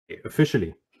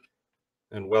Officially,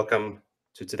 and welcome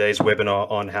to today's webinar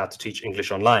on how to teach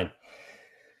English online.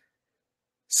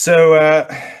 So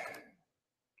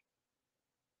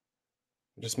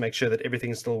just make sure that everything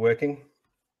is still working.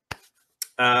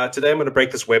 Today I'm going to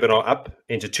break this webinar up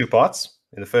into two parts.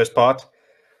 In the first part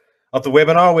of the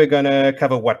webinar, we're going to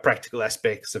cover what practical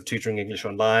aspects of tutoring English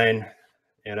online,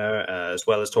 as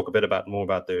well as talk a bit more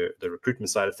about the recruitment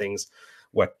side of things,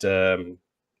 what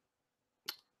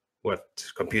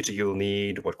computer you'll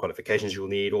need, what qualifications you'll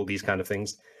need, all these kind of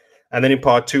things. And then in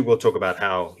part two, we'll talk about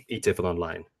how eTEFL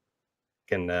Online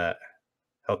can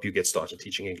help you get started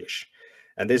teaching English.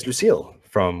 And there's Lucille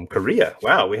from Korea.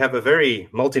 Wow, we have a very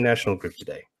multinational group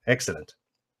today. Excellent.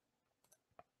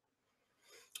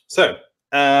 So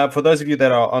for those of you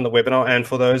that are on the webinar, and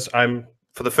for those, I'm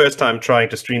for the first time trying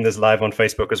to stream this live on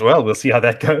Facebook as well. We'll see how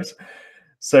that goes.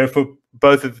 So for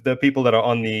both of the people that are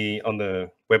on the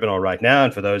webinar right now,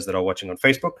 and for those that are watching on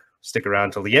Facebook, stick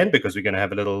around till the end because we're going to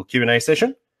have a little Q&A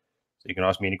session. So you can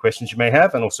ask me any questions you may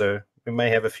have, and also we may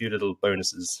have a few little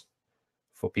bonuses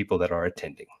for people that are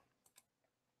attending.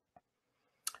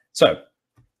 So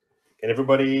can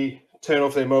everybody turn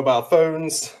off their mobile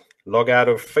phones, log out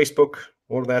of Facebook,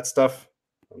 all of that stuff?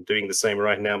 I'm doing the same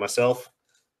right now myself.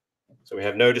 So we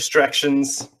have no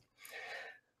distractions,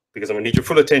 because I'm going to need your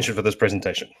full attention for this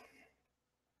presentation.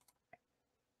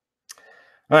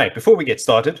 All right, before we get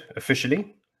started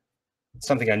officially,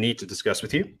 something I need to discuss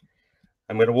with you.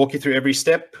 I'm going to walk you through every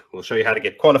step. We'll show you how to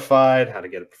get qualified, how to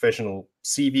get a professional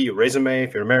CV or resume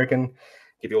if you're American,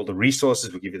 give you all the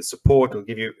resources, we'll give you the support, we'll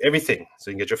give you everything. So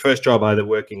you can get your first job either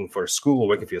working for a school or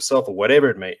working for yourself or whatever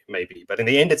it may be. But in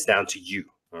the end, it's down to you.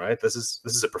 All right, this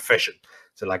is a profession.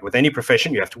 So like with any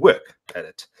profession, you have to work at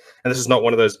it. And this is not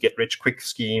one of those get rich quick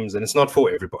schemes, and it's not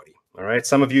for everybody. All right,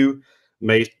 some of you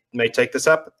may take this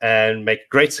up and make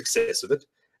great success of it,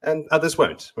 and others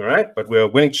won't. All right, but we're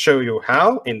willing to show you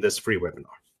how in this free webinar.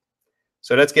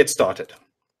 So let's get started.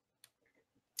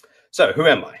 So who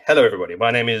am I? Hello, everybody.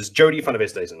 My name is Jody van der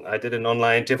Westhuizen. I did an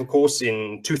online TEFL course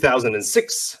in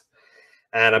 2006.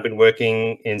 And I've been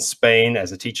working in Spain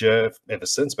as a teacher ever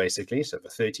since, basically. So for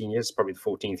 13 years, probably the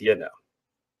 14th year now.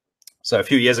 So a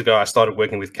few years ago, I started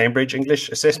working with Cambridge English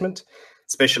Assessment,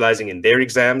 specializing in their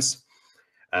exams.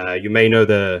 You may know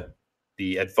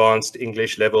the advanced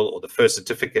English level or the first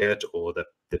certificate or the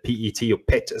PET or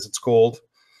PET as it's called.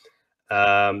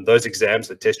 Those exams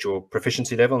that test your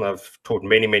proficiency level. And I've taught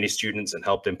many, many students and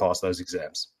helped them pass those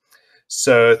exams.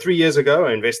 So 3 years ago,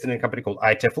 I invested in a company called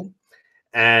iTEFL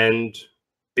and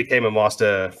became a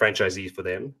master franchisee for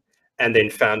them, and then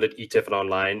founded eTEFL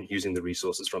Online using the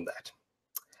resources from that.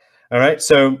 All right,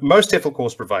 so most TEFL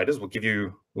course providers will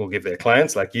give their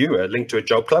clients like you a link to a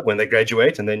job club when they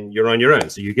graduate, and then you're on your own.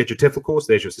 So you get your TEFL course,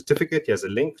 there's your certificate, here's a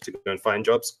link to go and find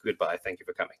jobs. Goodbye, thank you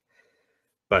for coming.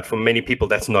 But for many people,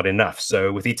 that's not enough.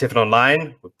 So with eTEFL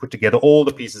Online, we've put together all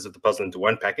the pieces of the puzzle into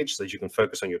one package so that you can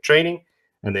focus on your training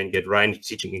and then get right into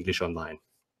teaching English online.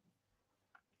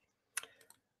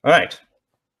 All right.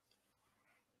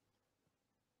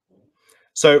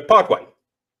 So part one,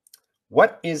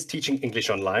 what is teaching English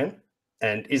online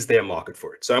and is there a market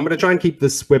for it? So I'm going to try and keep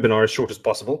this webinar as short as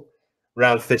possible,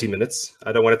 around 30 minutes.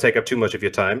 I don't want to take up too much of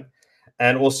your time.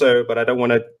 And also, but I don't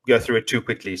want to go through it too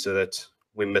quickly so that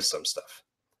we miss some stuff.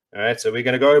 All right, so we're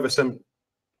going to go over some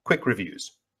quick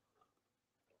reviews.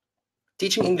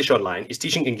 Teaching English online is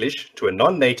teaching English to a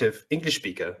non-native English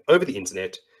speaker over the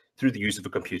internet through the use of a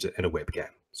computer and a webcam.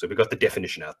 So we've got the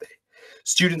definition out there.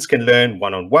 Students can learn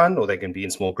one-on-one or they can be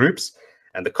in small groups,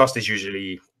 and the cost is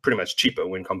usually pretty much cheaper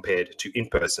when compared to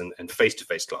in-person and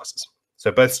face-to-face classes.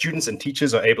 So both students and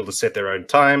teachers are able to set their own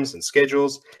times and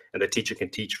schedules, and the teacher can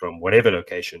teach from whatever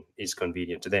location is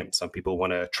convenient to them. Some people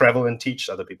want to travel and teach,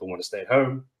 other people want to stay at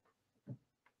home,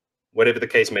 whatever the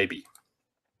case may be.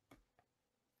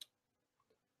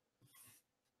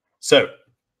 So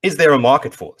is there a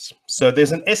market for this? So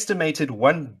there's an estimated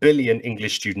 1 billion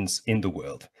English students in the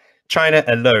world. China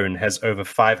alone has over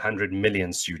 500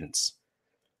 million students.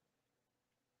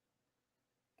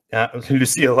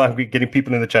 Lucille, I'm getting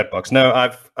people in the chat box. No,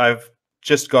 I've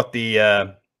just got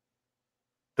the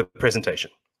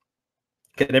presentation.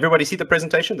 Can everybody see the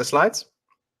presentation, the slides?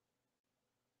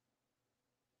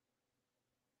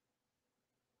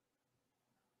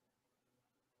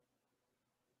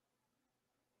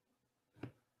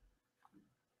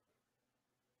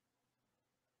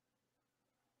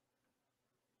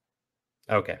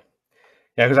 Okay.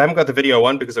 Yeah, because I haven't got the video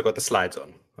on because I've got the slides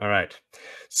on. All right.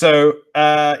 So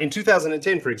in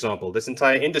 2010, for example, this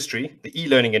entire industry, the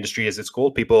e-learning industry as it's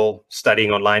called, people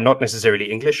studying online, not necessarily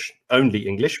English, only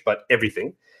English, but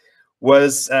everything,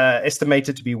 was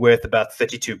estimated to be worth about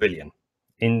 32 billion.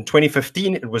 In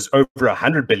 2015, it was over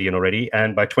 100 billion already,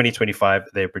 and by 2025,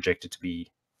 they're projected to be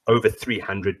over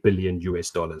 300 billion US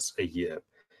dollars a year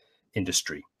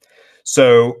industry.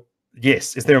 So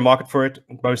yes, is there a market for it?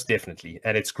 Most definitely,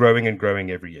 and it's growing and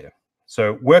growing every year.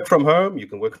 So work from home, you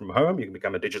can work from home, you can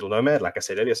become a digital nomad. Like I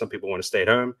said earlier, some people want to stay at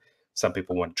home, some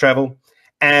people want to travel,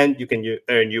 and you can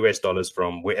earn US dollars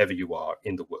from wherever you are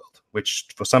in the world, which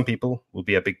for some people will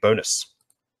be a big bonus.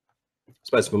 I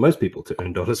suppose for most people to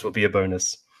earn dollars will be a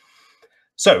bonus.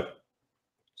 So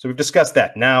we've discussed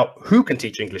that. Now, who can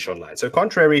teach English online? So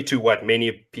contrary to what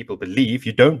many people believe,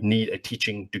 you don't need a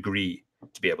teaching degree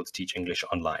to be able to teach English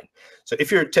online. So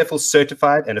if you're a TEFL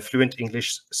certified and a fluent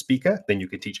English speaker, then you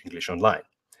can teach English online.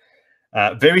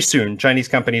 Very soon, Chinese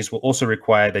companies will also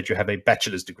require that you have a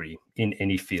bachelor's degree in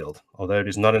any field, although it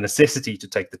is not a necessity to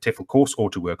take the TEFL course or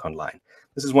to work online.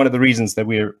 This is one of the reasons that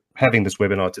we're having this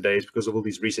webinar today, is because of all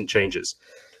these recent changes.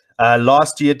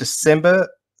 Last year, December,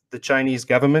 the Chinese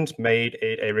government made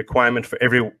a requirement for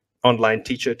every online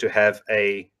teacher to have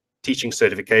a teaching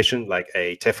certification, like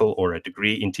a TEFL or a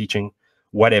degree in teaching,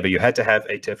 whatever. You had to have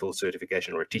a TEFL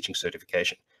certification or a teaching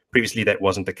certification. Previously, that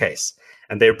wasn't the case.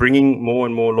 And they're bringing more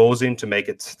and more laws in to make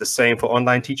it the same for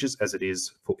online teachers as it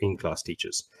is for in-class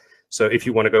teachers. So if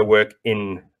you want to go work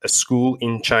in a school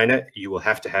in China, you will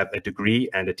have to have a degree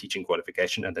and a teaching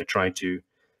qualification, and they're trying to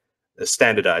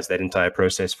standardize that entire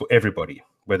process for everybody,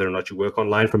 whether or not you work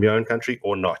online from your own country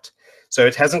or not. So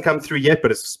it hasn't come through yet,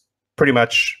 but it's pretty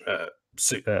much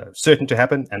certain to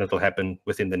happen, and it'll happen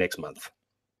within the next month.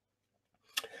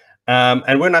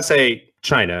 And when I say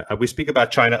China, we speak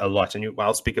about China a lot, and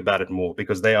I'll speak about it more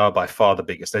because they are by far the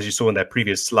biggest. As you saw in that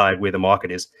previous slide where the market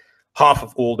is, half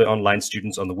of all the online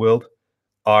students on the world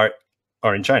are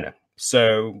in China.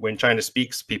 So when China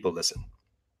speaks, people listen.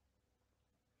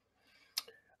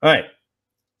 All right.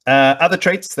 Other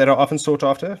traits that are often sought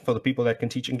after for the people that can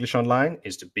teach English online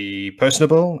is to be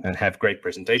personable and have great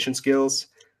presentation skills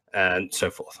and so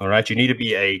forth. All right. You need to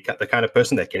be the kind of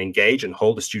person that can engage and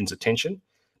hold the student's attention,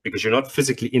 because you're not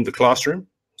physically in the classroom,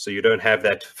 so you don't have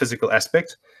that physical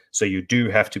aspect. So you do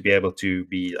have to be able to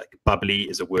be like bubbly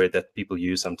is a word that people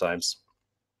use sometimes.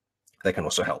 That can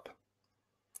also help.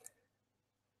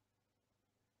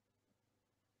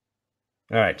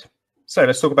 All right. So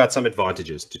let's talk about some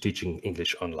advantages to teaching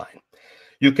English online.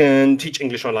 You can teach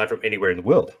English online from anywhere in the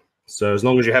world. So as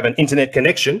long as you have an internet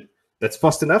connection that's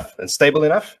fast enough and stable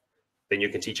enough, then you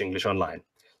can teach English online.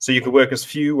 So you can work as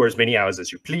few or as many hours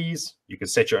as you please. You can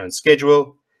set your own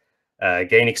schedule,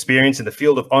 gain experience in the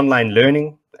field of online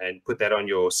learning and put that on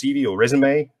your CV or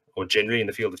resume, or generally in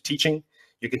the field of teaching.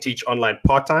 You can teach online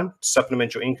part-time to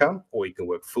supplement your income, or you can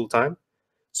work full-time.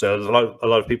 So there's a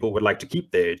lot of people would like to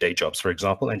keep their day jobs, for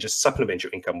example, and just supplement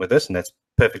your income with this, and that's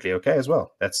perfectly okay as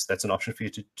well. That's an option for you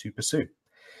to pursue.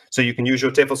 So you can use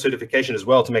your TEFL certification as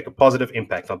well to make a positive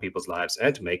impact on people's lives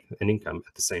and to make an income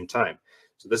at the same time.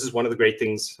 So this is one of the great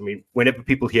things. I mean, whenever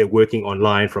people hear working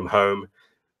online from home,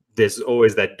 there's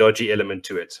always that dodgy element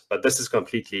to it, but this is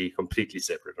completely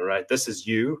separate. All right. This is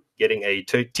you getting a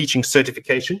teaching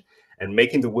certification and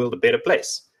making the world a better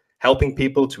place, helping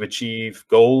people to achieve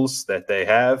goals that they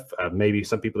have. Maybe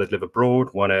some people that live abroad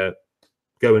want to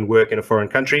go and work in a foreign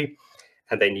country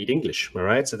and they need English. All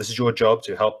right. So this is your job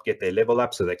to help get their level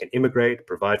up so they can immigrate,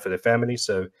 provide for their family.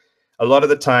 So a lot of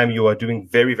the time you are doing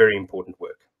very, very important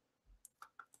work.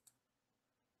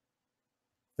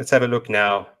 Let's have a look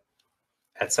now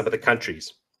at some of the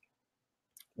countries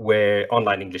where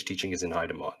online English teaching is in high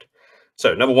demand.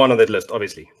 So number one on that list,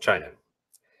 obviously, China.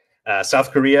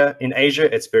 South Korea. In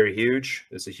Asia, it's very huge.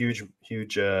 There's a huge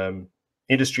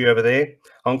industry over there.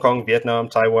 Hong Kong, Vietnam,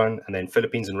 Taiwan, and then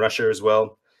Philippines and Russia as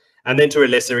well. And then to a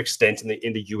lesser extent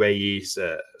in the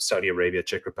UAE, Saudi Arabia,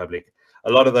 Czech Republic.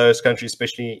 A lot of those countries,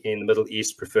 especially in the Middle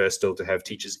East, prefer still to have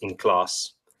teachers in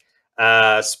class.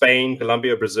 Spain,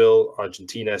 Colombia, Brazil,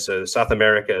 Argentina, so South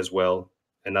America as well,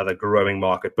 another growing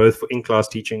market, both for in-class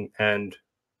teaching and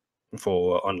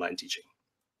for online teaching.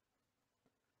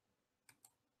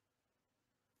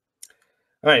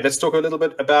 All right, let's talk a little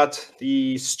bit about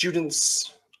the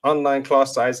students' online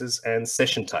class sizes and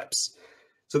session types.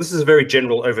 So this is a very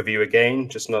general overview again,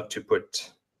 just not to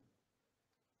put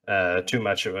too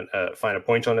much of a finer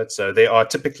point on it. So there are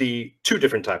typically two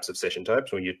different types of session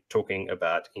types when you're talking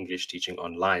about English teaching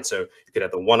online. So you could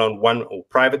have the one-on-one or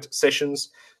private sessions.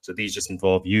 So these just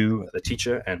involve you, the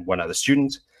teacher, and one other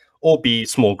student, or be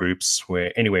small groups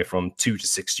where anywhere from 2 to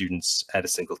 6 students at a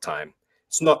single time.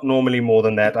 It's not normally more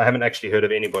than that. I haven't actually heard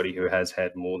of anybody who has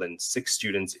had more than 6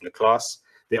 students in a class.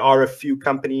 There are a few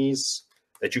companies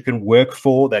that you can work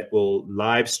for that will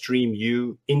live stream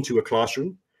you into a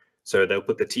classroom. So they'll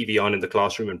put the TV on in the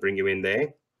classroom and bring you in there.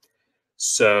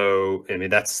 So, I mean,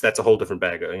 that's a whole different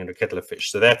bag, a kettle of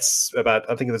fish. So that's about,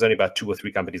 I think there's only about 2 or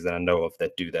 3 companies that I know of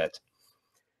that do that.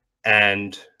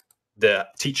 And their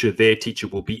teacher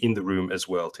will be in the room as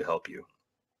well to help you.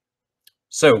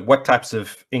 So what types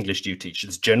of English do you teach?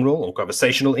 It's general or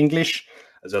conversational English.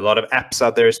 There's a lot of apps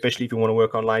out there, especially if you want to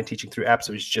work online teaching through apps.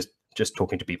 So it's just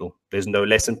talking to people. There's no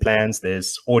lesson plans.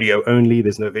 There's audio only.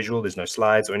 There's no visual. There's no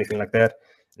slides or anything like that.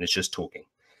 And it's just talking.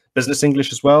 Business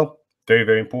English as well. Very,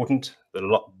 very important. There's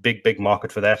a big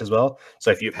market for that as well. So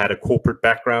if you've had a corporate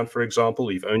background, for example,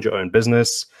 you've owned your own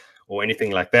business or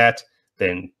anything like that,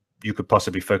 then you could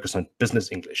possibly focus on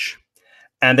business English.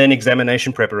 And then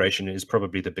examination preparation is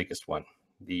probably the biggest one.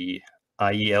 The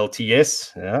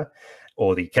IELTS,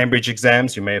 or the Cambridge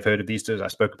exams. You may have heard of these two. I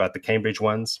spoke about the Cambridge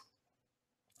ones.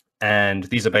 And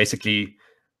these are basically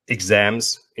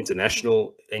exams,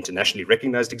 internationally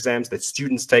recognized exams that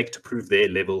students take to prove their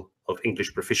level of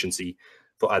English proficiency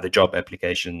for either job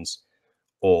applications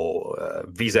or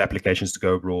visa applications to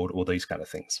go abroad, or these kind of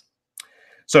things.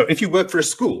 So if you work for a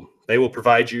school, they will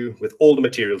provide you with all the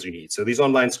materials you need. So these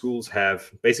online schools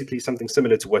have basically something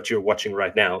similar to what you're watching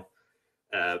right now,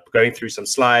 going through some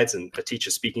slides and a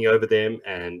teacher speaking over them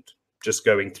and just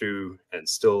going through and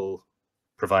still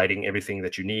providing everything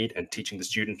that you need and teaching the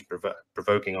student,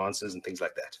 provoking answers and things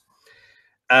like that.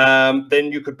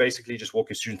 Then you could basically just walk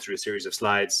your student through a series of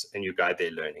slides and you guide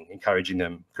their learning, encouraging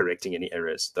them, correcting any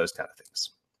errors, those kind of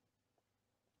things.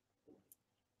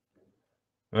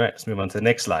 All right, let's move on to the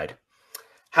next slide.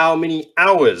 How many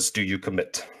hours do you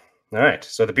commit? All right,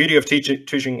 so the beauty of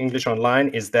teaching English online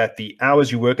is that the hours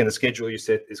you work and the schedule you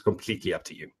set is completely up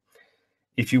to you.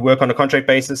 If you work on a contract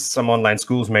basis, some online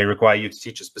schools may require you to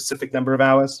teach a specific number of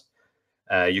hours.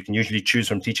 You can usually choose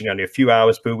from teaching only a few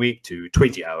hours per week to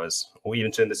 20 hours, or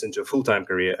even turn this into a full-time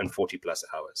career and 40 plus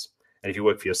hours. And if you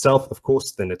work for yourself, of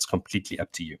course, then it's completely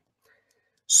up to you.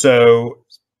 So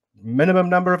minimum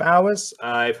number of hours,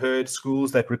 I've heard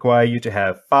schools that require you to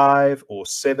have 5 or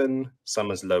 7,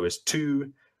 some as low as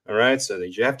 2. All right, so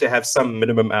that you have to have some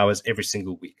minimum hours every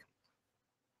single week.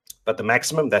 But the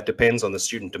maximum, that depends on the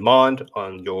student demand,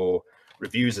 on your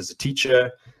reviews as a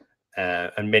teacher,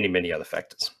 and many, many other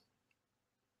factors.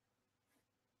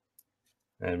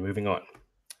 And moving on.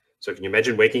 So can you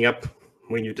imagine waking up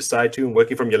when you decide to and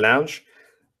working from your lounge?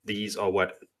 These are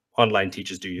what online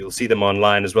teachers do. You'll see them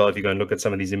online as well if you go and look at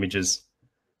some of these images.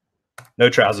 No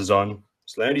trousers on,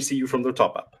 so they only see you from the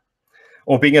top up.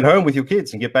 Or being at home with your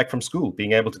kids and get back from school,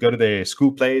 being able to go to their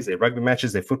school plays, their rugby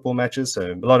matches, their football matches.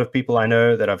 So a lot of people I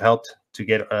know that I've helped to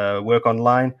get work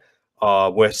online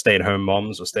are stay-at-home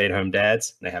moms or stay-at-home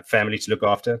dads. They have family to look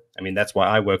after. I mean, that's why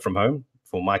I work from home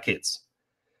for my kids.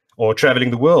 Or traveling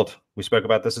the world. We spoke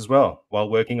about this as well, while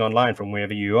working online from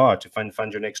wherever you are to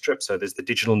fund your next trip. So there's the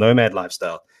digital nomad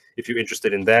lifestyle. If you're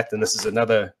interested in that, then this is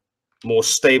another more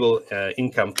stable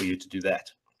income for you to do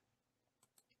that.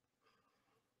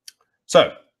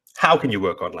 So how can you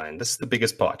work online? This is the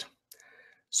biggest part.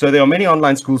 So there are many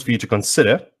online schools for you to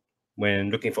consider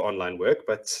when looking for online work,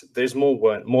 but there's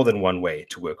more than one way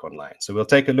to work online. So we'll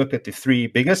take a look at the 3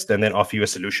 biggest and then offer you a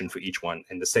solution for each one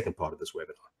in the second part of this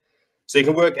webinar. So you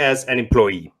can work as an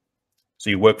employee. So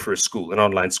you work for a school, an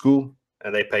online school,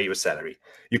 and they pay you a salary.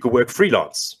 You could work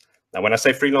freelance. Now, when I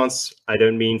say freelance, I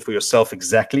don't mean for yourself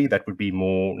exactly. That would be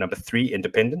more number 3,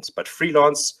 independent. But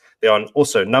freelance, there are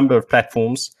also a number of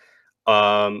platforms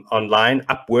online.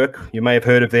 Upwork, you may have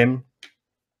heard of them.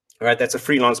 All right, that's a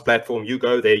freelance platform. You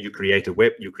go there, you create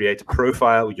a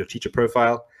profile, your teacher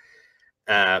profile,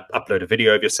 upload a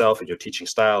video of yourself and your teaching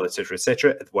style, etc.,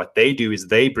 etc. What they do is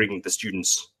they bring the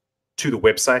students to the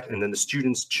website, and then the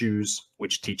students choose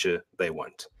which teacher they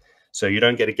want. So you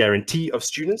don't get a guarantee of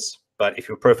students, but if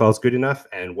your profile is good enough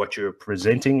and what you're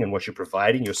presenting and what you're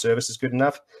providing, your service is good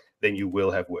enough, then you will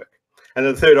have work. And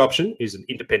then the third option is an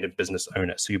independent business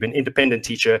owner. So you've been an independent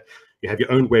teacher, you have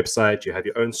your own website, you have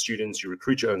your own students, you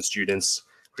recruit your own students,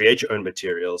 create your own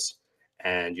materials,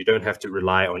 and you don't have to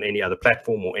rely on any other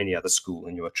platform or any other school,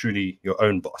 and you are truly your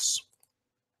own boss.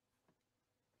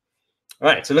 All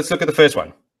right, so let's look at the first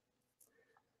one.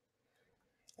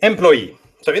 Employee.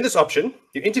 So in this option,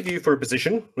 you interview for a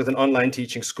position with an online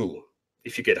teaching school.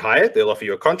 If you get hired, they'll offer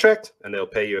you a contract and they'll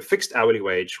pay you a fixed hourly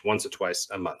wage once or twice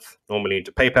a month, normally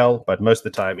into PayPal, but most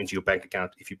of the time into your bank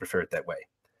account if you prefer it that way.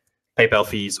 PayPal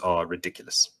fees are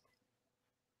ridiculous.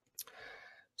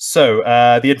 So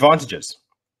the advantages.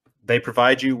 They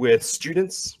provide you with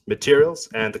students, materials,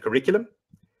 and the curriculum.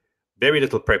 Very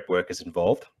little prep work is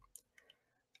involved.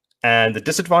 And the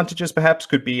disadvantages perhaps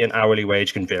could be an hourly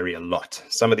wage can vary a lot.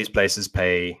 Some of these places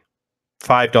pay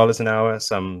 $5 an hour,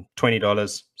 some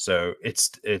 $20. So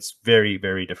it's very,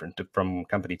 very different from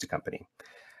company to company.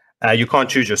 You can't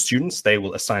choose your students. They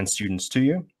will assign students to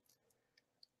you.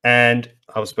 And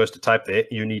I was supposed to type there,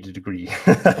 you need a degree.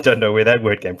 I don't know where that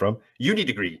word came from. Uni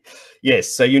degree.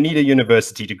 Yes, so you need a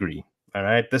university degree. All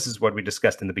right, this is what we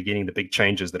discussed in the beginning, the big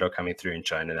changes that are coming through in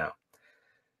China now.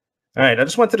 All right, I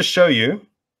just wanted to show you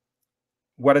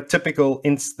what a typical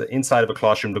the inside of a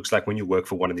classroom looks like when you work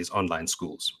for one of these online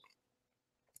schools.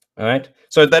 All right,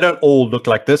 so they don't all look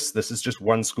like this. This is just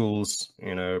one school's,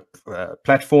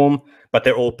 platform, but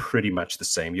they're all pretty much the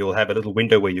same. You'll have a little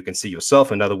window where you can see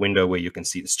yourself, another window where you can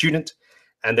see the student,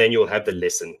 and then you'll have the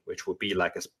lesson, which will be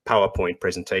like a PowerPoint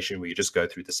presentation where you just go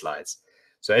through the slides.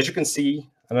 So as you can see,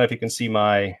 I don't know if you can see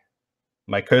my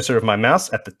cursor of my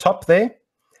mouse at the top there.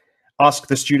 Ask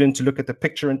the student to look at the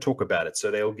picture and talk about it.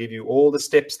 So they'll give you all the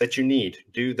steps that you need.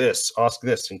 Do this, ask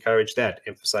this, encourage that,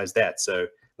 emphasize that. So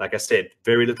like I said,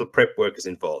 very little prep work is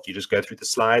involved. You just go through the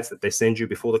slides that they send you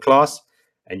before the class,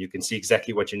 and you can see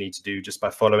exactly what you need to do just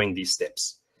by following these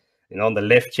steps. And on the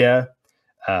left here,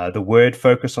 the word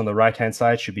focus on the right-hand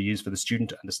side should be used for the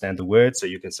student to understand the word. So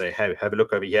you can say, hey, have a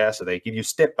look over here. So they give you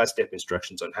step-by-step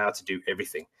instructions on how to do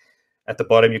everything. At the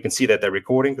bottom, you can see that they're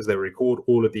recording because they record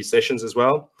all of these sessions as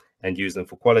well and use them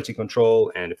for quality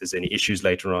control. And if there's any issues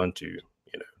later on to,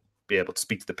 be able to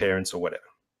speak to the parents or whatever.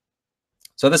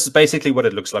 So this is basically what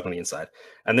it looks like on the inside.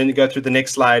 And then you go through the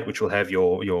next slide, which will have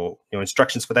your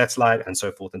instructions for that slide and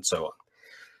so forth and so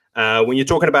on. When you're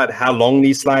talking about how long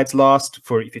these slides last, if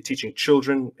you're teaching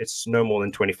children, it's no more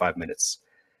than 25 minutes.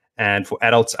 And for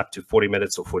adults, up to 40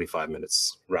 minutes or 45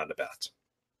 minutes roundabout.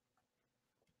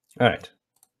 All right,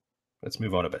 let's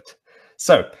move on a bit.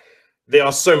 So there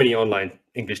are so many online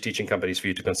English teaching companies for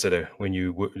you to consider when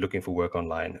you're looking for work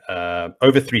online.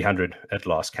 Over 300 at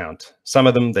last count. Some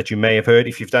of them that you may have heard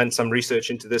if you've done some research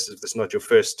into this, if this is not your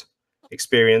first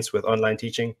experience with online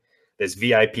teaching. There's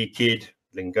VIP Kid,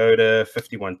 Lingoda,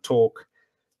 51 Talk,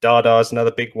 Dada's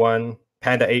another big one,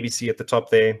 Panda ABC at the top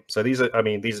there. So these are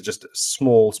just a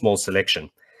small selection.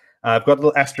 I've got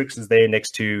little asterisks there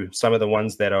next to some of the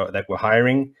ones that we're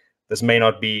hiring. This may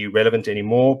not be relevant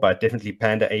anymore, but definitely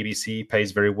Panda ABC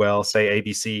pays very well. Say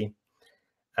ABC,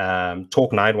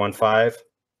 Talk 915,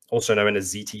 also known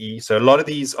as ZTE. So a lot of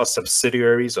these are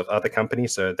subsidiaries of other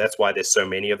companies. So that's why there's so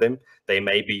many of them. They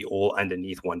may be all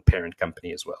underneath one parent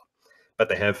company as well, but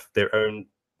they have their own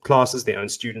classes, their own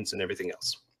students, and everything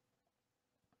else.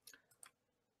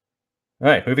 All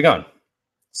right, moving on.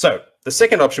 So the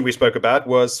second option we spoke about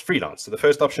was freelance. So the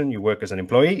first option, you work as an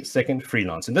employee. Second,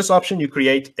 freelance. In this option, you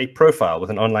create a profile with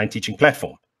an online teaching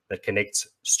platform that connects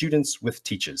students with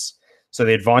teachers. So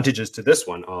the advantages to this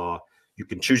one are you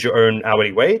can choose your own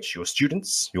hourly wage, your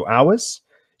students, your hours.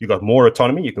 You've got more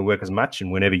autonomy. You can work as much and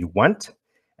whenever you want.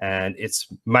 And it's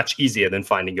much easier than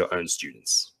finding your own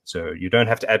students. So you don't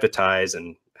have to advertise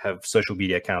and have social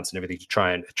media accounts and everything to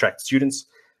try and attract students.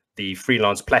 The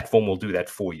freelance platform will do that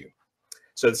for you.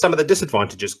 So some of the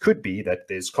disadvantages could be that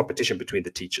there's competition between the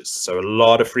teachers. So a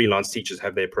lot of freelance teachers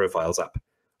have their profiles up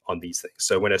on these things.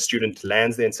 So when a student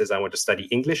lands there and says, I want to study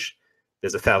English,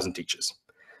 there's 1,000 teachers.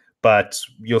 But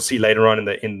you'll see later on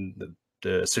in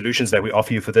the solutions that we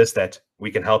offer you for this, that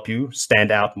we can help you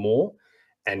stand out more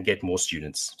and get more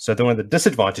students. So one of the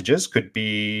disadvantages could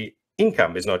be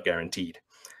income is not guaranteed.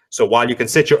 So while you can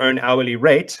set your own hourly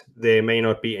rate, there may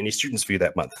not be any students for you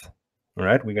that month. All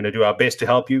right, we're going to do our best to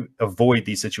help you avoid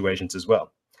these situations as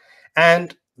well.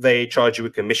 And they charge you a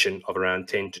commission of around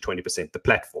 10 to 20%, the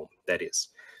platform, that is.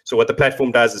 So what the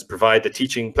platform does is provide the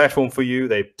teaching platform for you.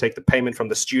 They take the payment from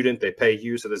the student, they pay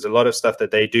you. So there's a lot of stuff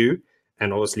that they do.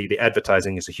 And obviously the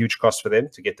advertising is a huge cost for them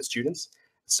to get the students.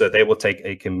 So they will take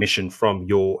a commission from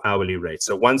your hourly rate.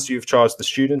 So once you've charged the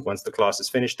student, once the class is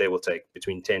finished, they will take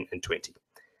between 10 and 20.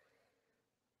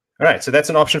 All right, so that's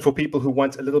an option for people who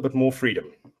want a little bit more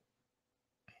freedom.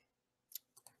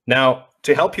 Now,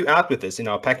 to help you out with this in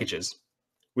our packages,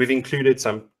 we've included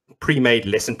some pre-made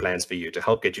lesson plans for you to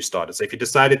help get you started. So if you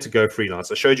decided to go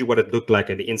freelance, I showed you what it looked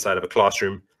like in the inside of a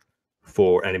classroom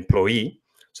for an employee.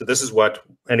 So this is what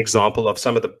an example of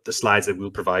some of the slides that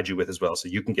we'll provide you with as well. So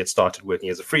you can get started working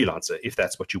as a freelancer if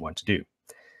that's what you want to do.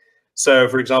 So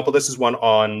for example, this is one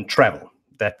on travel.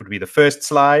 That would be the first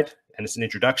slide, and it's an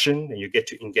introduction, and you get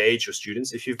to engage your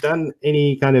students. If you've done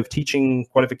any kind of teaching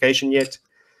qualification yet,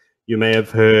 you may have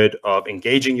heard of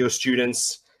engaging your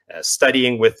students,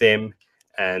 studying with them,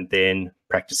 and then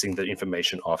practicing the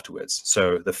information afterwards.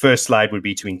 So the first slide would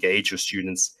be to engage your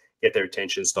students, get their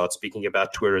attention, start speaking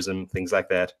about tourism, things like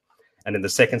that. And in the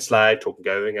second slide,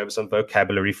 going over some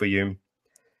vocabulary for you.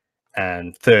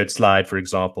 And third slide, for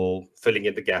example, filling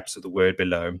in the gaps of the word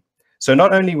below. So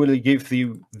not only will it give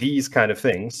you these kind of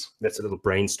things, that's a little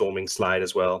brainstorming slide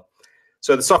as well.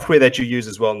 So the software that you use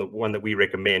as well, and the one that we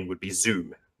recommend would be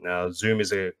Zoom. Now, Zoom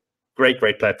is a great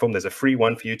platform. There's a free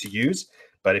one for you to use.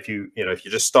 But if you're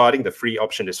just starting, the free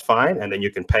option is fine. And then you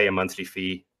can pay a monthly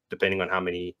fee depending on how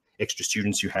many extra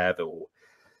students you have or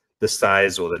the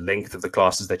size or the length of the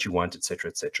classes that you want, et cetera,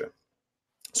 et cetera.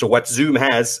 So what Zoom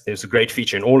has is a great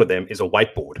feature in all of them is a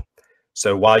whiteboard.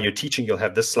 So while you're teaching, you'll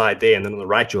have this slide there, and then on the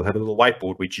right, you'll have a little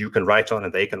whiteboard which you can write on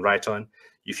and they can write on.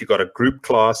 If you've got a group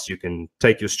class, you can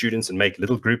take your students and make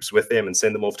little groups with them and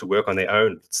send them off to work on their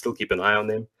own, still keep an eye on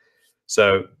them.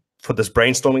 So for this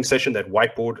brainstorming session, that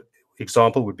whiteboard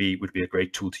example would be a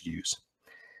great tool to use.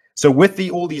 So with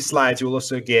all these slides, you'll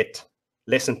also get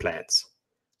lesson plans.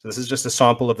 So this is just a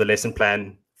sample of the lesson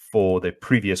plan for the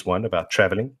previous one about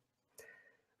traveling.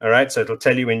 All right, so it'll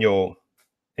tell you in your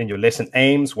lesson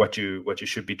aims what you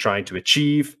should be trying to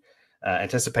achieve,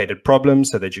 anticipated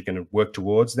problems so that you can work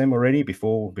towards them already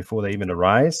before they even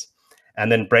arise,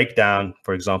 and then break down,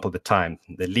 for example, the time.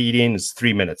 The lead in is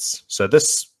 3 minutes. So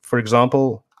this, for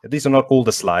example, these are not all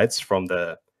the slides from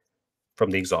the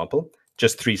example,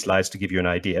 just 3 slides to give you an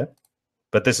idea,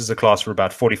 but this is a class for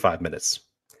about 45 minutes.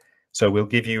 So we'll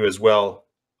give you as well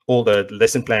all the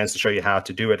lesson plans to show you how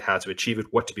to do it, how to achieve it,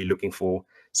 what to be looking for.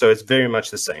 So it's very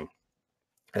much the same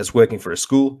as working for a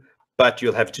school, but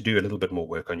you'll have to do a little bit more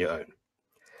work on your own.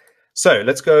 So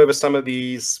let's go over some of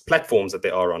these platforms that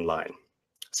there are online.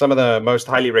 Some of the most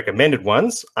highly recommended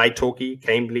ones: italki,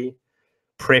 Cambly,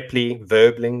 Preply,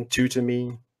 Verbling,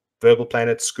 TutorMe, Verbal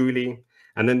Planet, Schooly,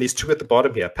 and then these 2 at the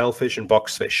bottom here, Pellfish and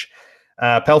Boxfish.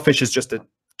 Pellfish is just a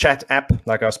chat app,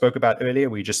 like I spoke about earlier.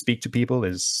 We just speak to people.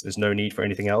 There's no need for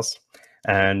anything else.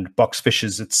 And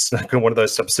Boxfish it's like one of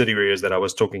those subsidiaries that I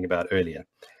was talking about earlier.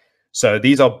 So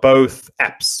these are both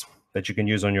apps that you can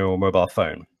use on your mobile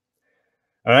phone.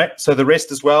 All right. So the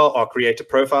rest as well are create a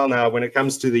profile. Now, when it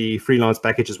comes to the freelance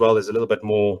package as well, there's a little bit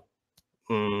more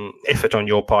effort on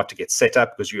your part to get set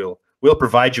up, because we'll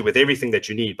provide you with everything that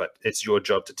you need, but it's your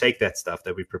job to take that stuff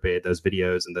that we prepared, those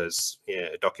videos and those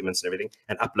documents and everything,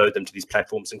 and upload them to these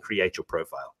platforms and create your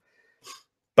profile.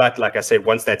 But like I said,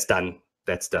 once that's done,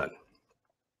 that's done.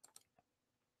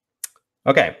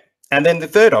 Okay. And then the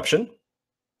third option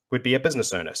would be a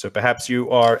business owner. So perhaps you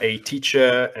are a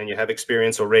teacher and you have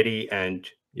experience already and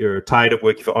you're tired of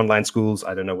working for online schools.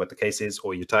 I don't know what the case is,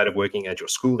 or you're tired of working at your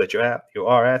school that you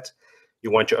are at. You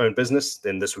want your own business,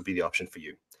 then this would be the option for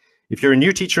you. If you're a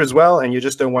new teacher as well and you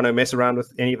just don't want to mess around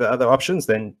with any of the other options,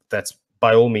 then that's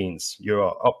by all means,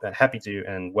 you're happy to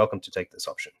and welcome to take this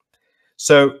option.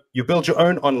 So you build your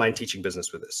own online teaching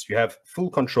business with this. You have full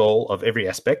control of every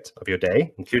aspect of your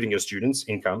day, including your students'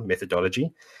 income,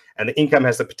 methodology, and the income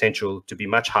has the potential to be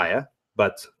much higher,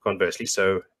 but conversely,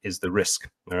 so is the risk.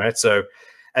 All right. So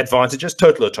advantages: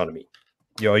 total autonomy.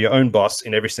 You're your own boss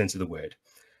in every sense of the word.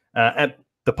 And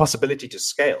the possibility to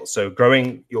scale. So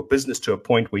growing your business to a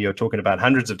point where you're talking about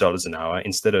hundreds of dollars an hour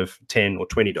instead of $10 or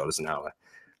 $20 an hour.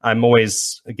 I'm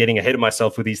always getting ahead of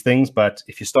myself with these things, but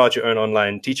if you start your own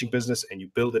online teaching business and you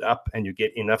build it up and you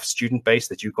get enough student base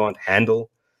that you can't handle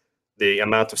the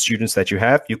amount of students that you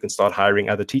have, you can start hiring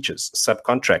other teachers,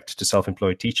 subcontract to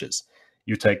self-employed teachers.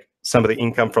 You take some of the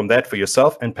income from that for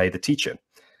yourself and pay the teacher.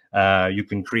 You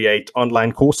can create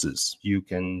online courses. You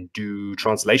can do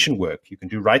translation work. You can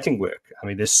do writing work. I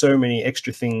mean, there's so many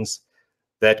extra things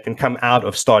that can come out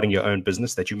of starting your own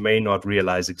business that you may not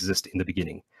realize exist in the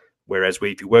beginning. Whereas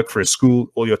if you work for a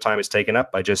school, all your time is taken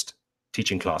up by just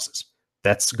teaching classes.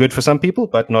 That's good for some people,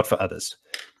 but not for others.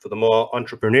 For the more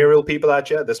entrepreneurial people out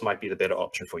here, this might be the better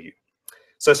option for you.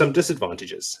 So some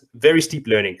disadvantages: very steep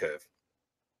learning curve.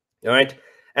 All right.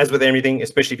 As with everything,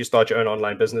 especially if you start your own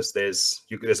online business, there's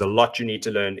a lot you need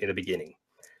to learn in the beginning.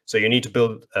 So you need to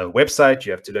build a website.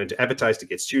 You have to learn to advertise to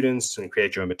get students and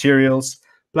create your own materials.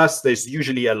 Plus, there's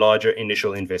usually a larger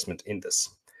initial investment in this.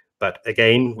 But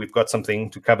again, we've got something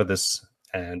to cover this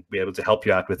and be able to help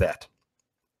you out with that.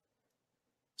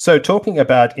 So talking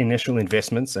about initial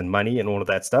investments and money and all of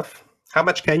that stuff, how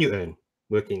much can you earn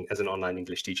working as an online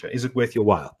English teacher? Is it worth your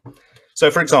while?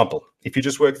 So for example, if you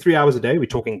just work 3 hours a day, we're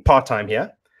talking part-time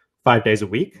here, 5 days a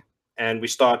week, and we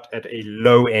start at a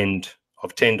low end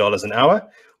of $10 an hour,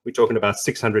 we're talking about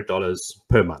 $600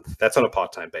 per month. That's on a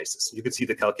part-time basis. You can see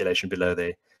the calculation below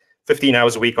there. 15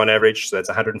 hours a week on average, so that's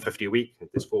 150 a week.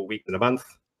 If there's 4 weeks in a month,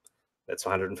 that's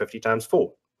 150 times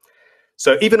 4.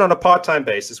 So even on a part-time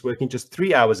basis, working just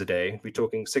 3 hours a day, we're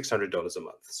talking $600 a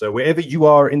month. So wherever you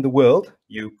are in the world,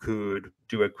 you could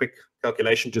do a quick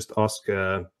calculation. Just ask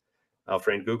our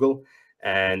friend Google,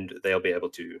 and they'll be able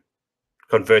to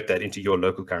convert that into your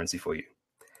local currency for you.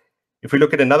 If we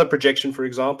look at another projection, for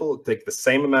example, take the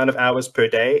same amount of hours per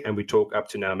day, and we talk up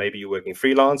to now, maybe you're working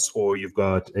freelance or you've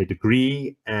got a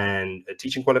degree and a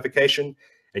teaching qualification,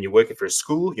 and you're working for a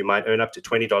school, you might earn up to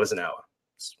 $20 an hour.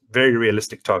 It's a very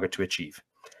realistic target to achieve.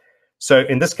 So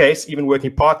in this case, even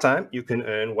working part-time, you can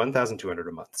earn $1,200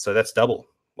 a month. So that's double.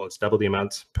 Well, it's double the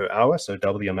amount per hour, so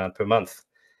double the amount per month.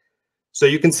 So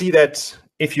you can see that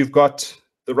if you've got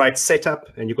the right setup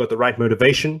and you've got the right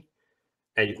motivation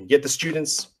and you can get the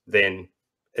students, then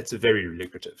it's a very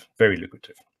lucrative, very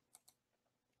lucrative.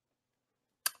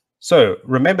 So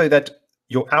remember that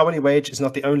your hourly wage is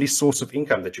not the only source of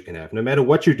income that you can have. No matter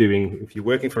what you're doing, if you're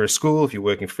working for a school, if you're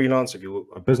working freelance, if you're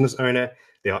a business owner,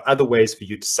 there are other ways for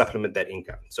you to supplement that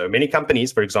income. So many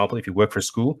companies, for example, if you work for a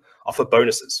school, offer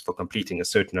bonuses for completing a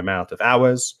certain amount of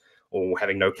hours, or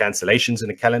having no cancellations in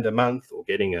a calendar month, or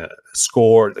getting a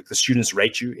score. Like the students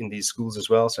rate you in these schools as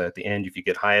well. So at the end, if you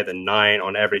get higher than 9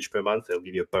 on average per month, they'll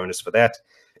give you a bonus for that.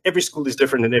 Every school is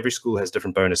different and every school has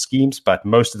different bonus schemes, but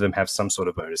most of them have some sort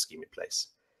of bonus scheme in place.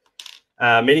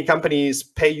 Many companies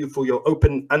pay you for your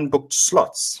open unbooked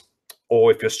slots, or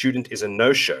if your student is a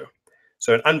no-show.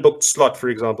 So an unbooked slot, for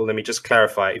example, let me just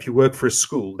clarify. If you work for a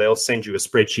school, they'll send you a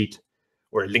spreadsheet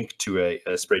or a link to a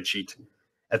spreadsheet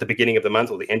at the beginning of the month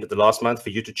or the end of the last month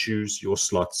for you to choose your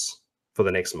slots for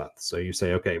the next month. So you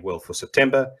say, okay, well, for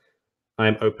September,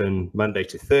 I'm open Monday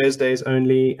to Thursdays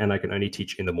only, and I can only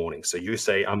teach in the morning. So you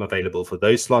say, I'm available for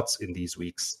those slots in these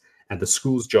weeks. And the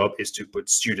school's job is to put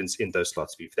students in those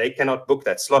slots. If they cannot book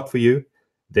that slot for you,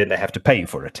 then they have to pay you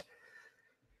for it.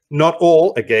 Not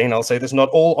all, again, I'll say this, not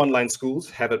all online schools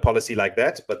have a policy like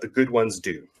that, but the good ones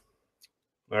do.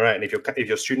 All right, and if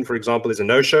your student, for example, is a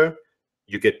no-show,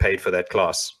 you get paid for that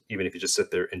class, even if you just sit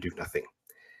there and do nothing.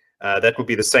 That would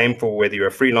be the same for whether you're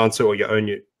a freelancer or you own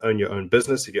your own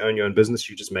business. If you own your own business,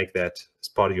 you just make that as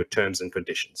part of your terms and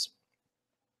conditions.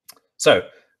 So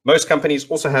most companies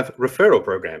also have referral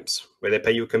programs where they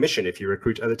pay you a commission if you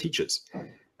recruit other teachers.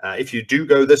 If you do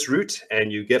go this route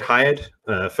and you get hired,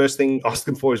 first thing ask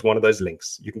them for is one of those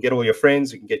links. You can get all your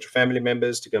friends, you can get your family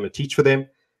members to come and teach for them.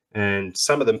 And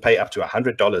some of them pay up to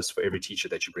 $100 for every teacher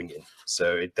that you bring in.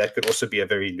 So that could also be a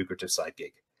very lucrative side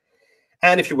gig.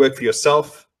 And if you work for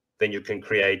yourself, then you can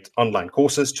create online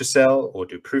courses to sell or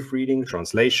do proofreading,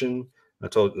 translation.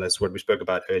 That's what we spoke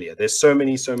about earlier. There's so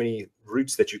many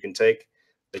routes that you can take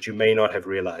that you may not have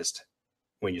realized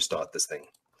when you start this thing.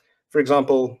 For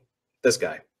example, this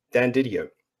guy, Dan Didio.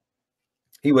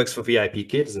 He works for VIP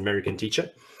Kids, an American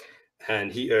teacher, and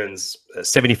he earns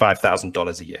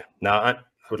 $75,000 a year. Now, I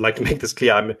would like to make this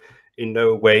clear. I'm in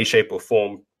no way, shape, or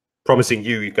form promising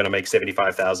you're going to make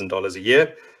 $75,000 a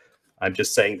year. I'm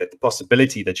just saying that the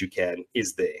possibility that you can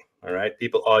is there. All right.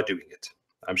 People are doing it.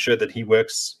 I'm sure that he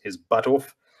works his butt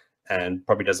off and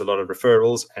probably does a lot of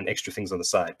referrals and extra things on the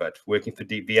side. But working for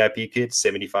VIP Kids,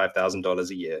 $75,000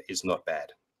 a year is not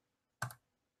bad.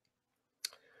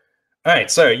 All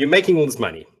right. So you're making all this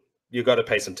money. You've got to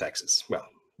pay some taxes. Well,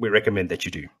 we recommend that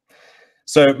you do.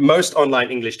 So most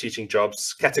online English teaching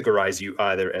jobs categorize you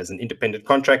either as an independent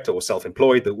contractor or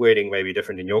self-employed. The wording may be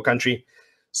different in your country.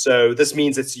 So this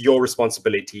means it's your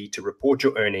responsibility to report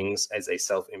your earnings as a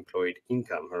self-employed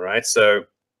income, all right? So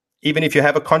even if you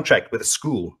have a contract with a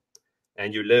school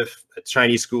and you live at a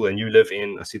Chinese school and you live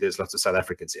in, I see there's lots of South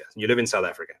Africans here, you live in South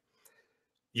Africa,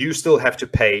 you still have to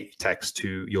pay tax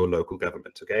to your local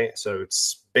government, okay? So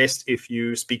it's best if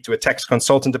you speak to a tax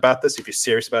consultant about this, if you're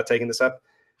serious about taking this up,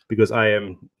 because I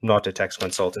am not a tax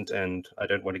consultant and I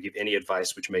don't want to give any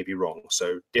advice which may be wrong.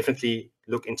 So definitely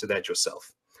look into that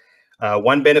yourself.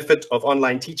 One benefit of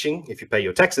online teaching, if you pay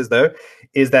your taxes though,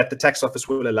 is that the tax office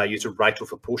will allow you to write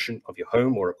off a portion of your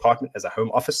home or apartment as a home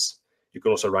office. You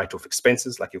can also write off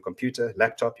expenses like your computer,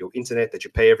 laptop, your internet that you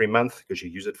pay every month because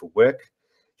you use it for work,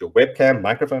 your webcam,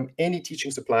 microphone, any teaching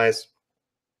supplies,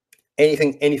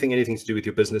 anything to do with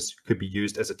your business could be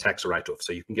used as a tax write-off.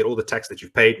 So you can get all the tax that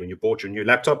you've paid when you bought your new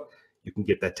laptop, you can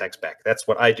get that tax back. That's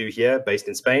what I do here based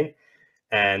in Spain.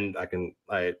 And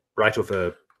I write off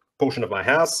a portion of my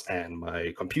house and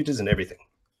my computers and everything.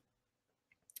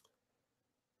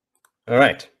 All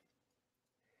right.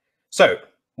 So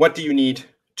what do you need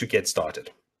to get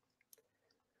started?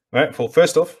 All right. Well,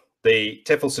 first off, the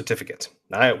TEFL certificate.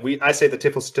 Now, I say the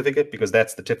TEFL certificate because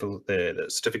that's the TEFL, the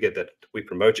certificate that we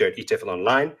promote here at eTEFL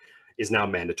Online is now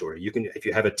mandatory. You can, if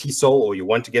you have a TESOL or you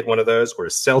want to get one of those, or a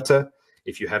CELTA,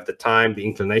 if you have the time, the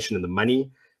inclination, and the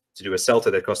money to do a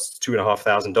CELTA that costs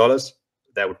 $2,500,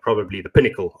 that would probably be the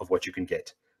pinnacle of what you can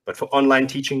get. But for online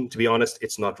teaching, to be honest,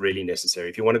 it's not really necessary.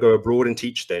 If you want to go abroad and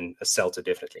teach, then a CELTA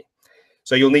definitely.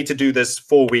 So you'll need to do this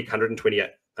 4-week,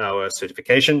 120-hour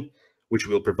certification, which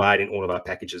we'll provide in all of our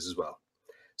packages as well.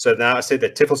 So now I said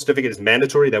that TEFL certificate is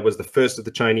mandatory. That was the first of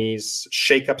the Chinese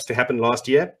shakeups to happen last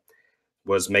year,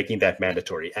 was making that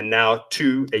mandatory. And now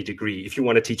to a degree, if you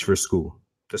want to teach for a school,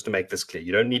 just to make this clear,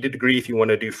 you don't need a degree if you want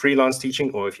to do freelance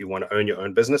teaching or if you want to own your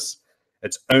own business.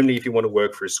 It's only if you want to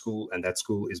work for a school and that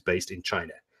school is based in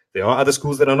China. There are other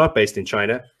schools that are not based in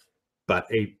China, but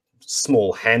a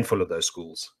small handful of those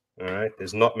schools. All right,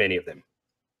 there's not many of them.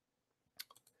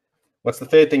 What's the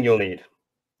third thing you'll need?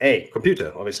 A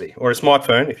computer, obviously, or a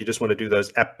smartphone if you just want to do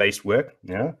those app-based work,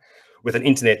 with an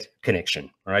internet connection.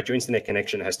 All right, your internet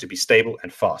connection has to be stable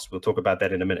and fast. We'll talk about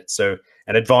that in a minute. So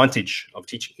an advantage of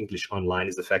teaching English online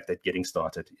is the fact that getting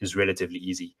started is relatively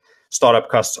easy. Startup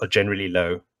costs are generally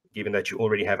low, given that you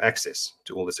already have access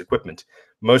to all this equipment.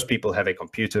 Most people have a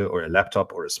computer or a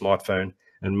laptop or a smartphone,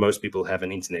 and most people have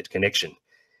an internet connection.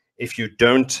 If you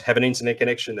don't have an internet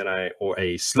connection or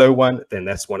a slow one, then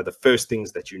that's one of the first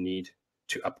things that you need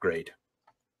to upgrade.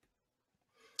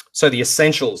 So the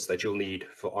essentials that you'll need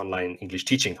for online English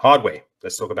teaching: hardware.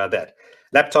 Let's talk about that.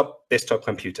 Laptop, desktop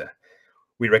computer.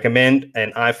 We recommend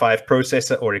an i5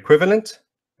 processor or equivalent,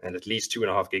 and at least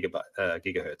 2.5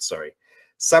 gigahertz. Sorry.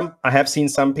 I have seen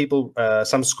some people,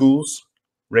 some schools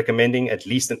recommending at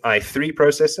least an i3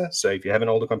 processor. So if you have an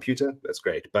older computer, that's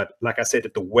great. But like I said,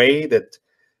 the way that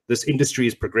this industry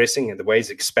is progressing and the way it's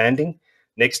expanding,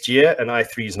 next year an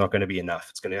i3 is not going to be enough.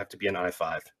 It's going to have to be an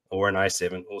i5 or an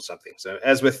i7 or something. So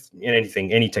as with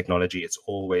anything, any technology, it's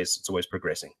always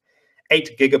progressing.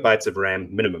 8 gigabytes of RAM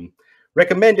minimum.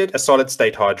 Recommended a solid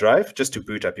state hard drive just to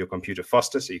boot up your computer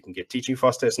faster so you can get teaching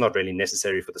faster. It's not really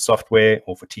necessary for the software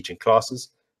or for teaching classes,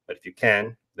 but if you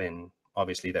can, then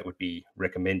obviously that would be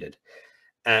recommended.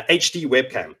 HD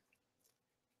webcam.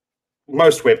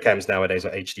 Most webcams nowadays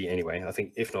are HD anyway, I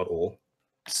think, if not all.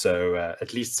 So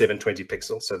at least 720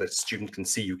 pixels so that the student can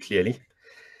see you clearly.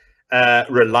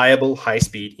 Reliable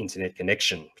high-speed internet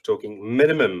connection. We're talking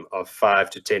minimum of 5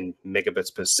 to 10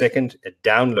 megabits per second at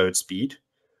download speed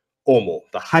or more.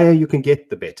 The higher you can get,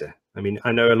 the better. I mean,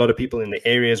 I know a lot of people in the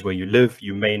areas where you live,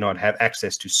 you may not have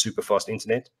access to super fast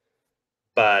internet,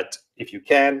 but if you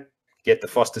can, get the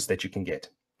fastest that you can get.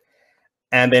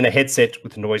 And then a headset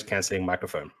with noise cancelling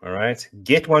microphone. All right,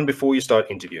 get one before you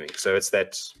start interviewing. So it's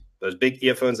those big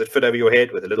earphones that fit over your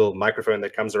head with a little microphone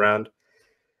that comes around.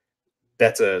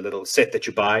 That's a little set that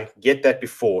you buy. Get that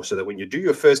before, so that when you do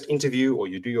your first interview or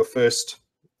you do your first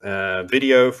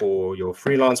video for your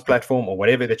freelance platform or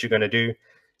whatever that you're going to do,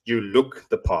 you look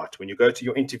the part. When you go to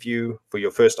your interview for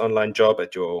your first online job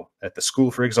at the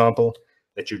school, for example,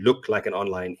 that you look like an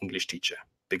online English teacher.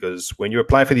 Because when you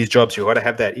apply for these jobs, you've got to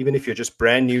have that. Even if you're just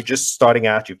brand new, just starting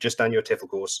out, you've just done your TEFL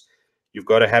course, you've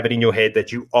got to have it in your head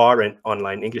that you are an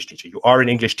online English teacher. You are an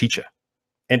English teacher.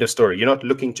 End of story. You're not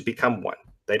looking to become one.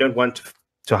 They don't want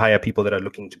to hire people that are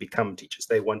looking to become teachers.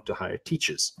 They want to hire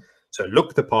teachers. So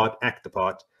look the part, act the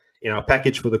part. In our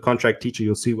package for the contract teacher,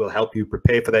 you'll see we'll help you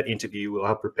prepare for that interview. We'll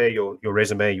help prepare your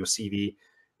resume, your CV,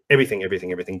 everything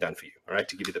done for you, all right,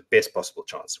 to give you the best possible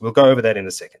chance. We'll go over that in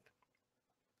a second.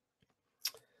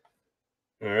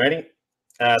 Alrighty.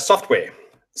 Software,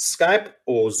 Skype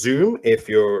or Zoom if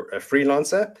you're a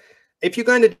freelancer. If you're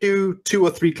going to do 2 or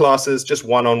 3 classes, just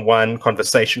one-on-one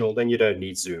conversational, then you don't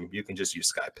need Zoom. You can just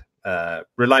use Skype.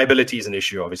 Reliability is an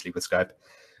issue, obviously, with Skype.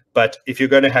 But if you're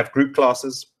going to have group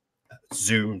classes,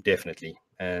 Zoom definitely.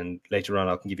 And later on,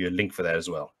 I can give you a link for that as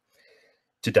well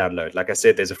to download. Like I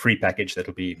said, there's a free package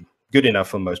that'll be good enough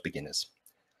for most beginners.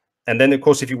 And then, of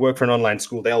course, if you work for an online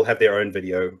school, they'll have their own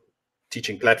video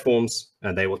teaching platforms,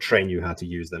 and they will train you how to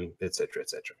use them, etc.,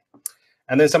 etc.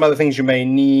 And then some other things you may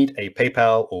need: a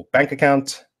PayPal or bank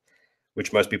account,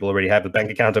 which most people already have a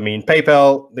bank account. I mean,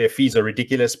 PayPal, their fees are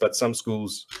ridiculous, but some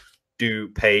schools do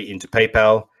pay into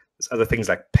PayPal. There's other things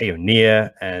like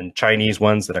Payoneer and Chinese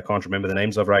ones that I can't remember the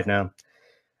names of right now.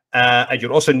 And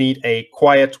you'll also need a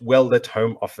quiet, well-lit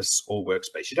home office or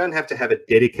workspace. You don't have to have a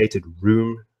dedicated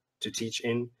room to teach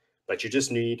in, but you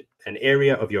just need an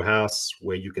area of your house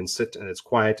where you can sit and it's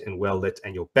quiet and well lit,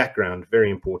 and your background,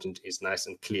 very important, is nice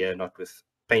and clear, not with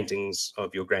paintings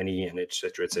of your granny and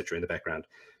etc. in the background.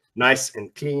 Nice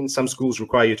and clean. Some schools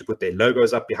require you to put their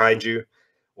logos up behind you,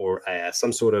 or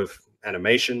some sort of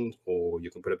animation, or you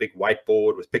can put a big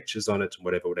whiteboard with pictures on it,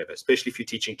 whatever. Especially if you're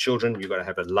teaching children, you've got to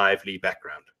have a lively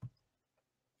background.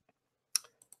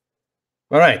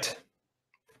 All right,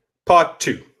 part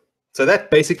 2. So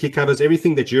that basically covers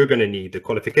everything that you're going to need: the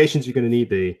qualifications you're going to need,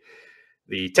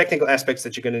 the technical aspects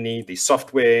that you're going to need, the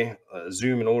software,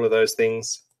 Zoom, and all of those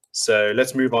things. So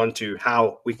let's move on to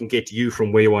how we can get you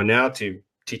from where you are now to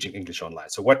teaching English online.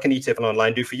 So what can eTEFL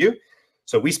Online do for you?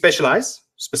 So we specialize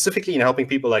specifically in helping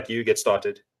people like you get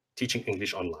started teaching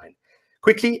English online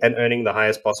quickly and earning the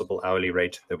highest possible hourly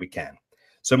rate that we can.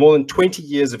 So more than 20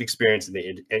 years of experience in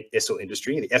the ESL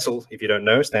industry. The ESL, if you don't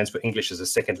know, stands for English as a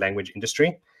Second Language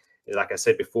Industry. Like I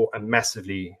said before, a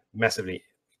massively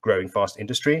growing fast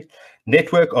industry. We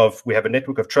have a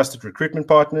network of trusted recruitment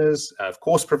partners, of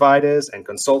course providers and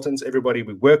consultants, everybody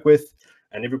we work with,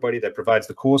 and everybody that provides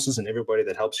the courses and everybody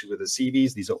that helps you with the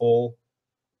CVs. These are all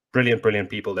brilliant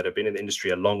people that have been in the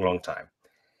industry a long time.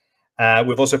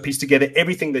 We've also pieced together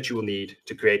everything that you will need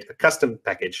to create a custom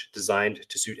package designed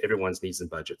to suit everyone's needs and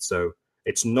budget. So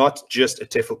it's not just a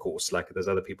TEFL course like those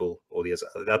other people or the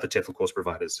other TEFL course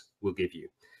providers will give you.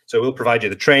 So we'll provide you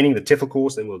the training, the TEFL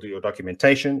course, then we'll do your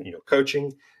documentation and your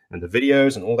coaching and the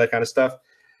videos and all that kind of stuff.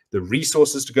 The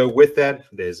resources to go with that,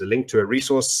 there's a link to a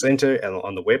resource center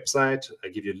on the website. I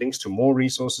give you links to more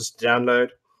resources to download,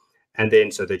 and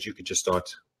then so that you can just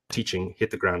start teaching, hit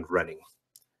the ground running.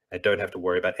 And don't have to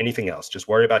worry about anything else. Just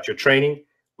worry about your training.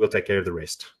 We'll take care of the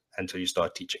rest until you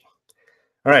start teaching.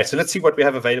 All right, so let's see what we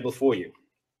have available for you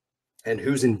and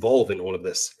who's involved in all of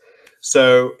this.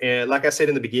 So like I said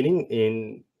in the beginning,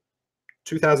 in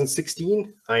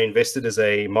 2016, I invested as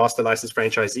a master license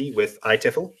franchisee with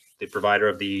iTEFL, the provider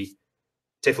of the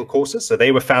TEFL courses. So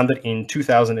they were founded in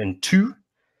 2002.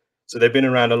 So they've been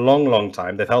around a long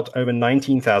time. They've helped over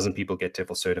 19,000 people get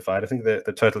TEFL certified. I think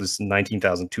the total is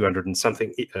 19,200 and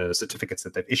something certificates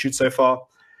that they've issued so far.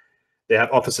 They have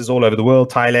offices all over the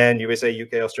world: Thailand, USA,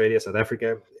 UK, Australia, South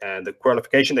Africa. And the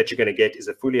qualification that you're going to get is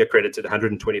a fully accredited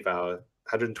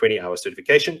 120-hour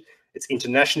certification. It's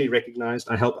internationally recognized.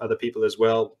 I help other people as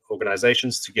well,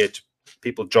 organizations, to get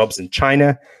people jobs in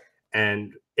China.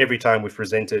 And every time we've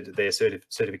presented their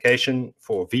certification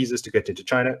for visas to get into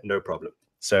China, no problem.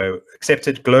 So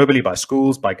accepted globally by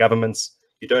schools, by governments.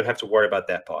 You don't have to worry about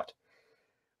that part.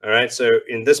 All right. So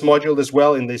in this module as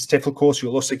well, in this TEFL course,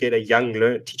 you'll also get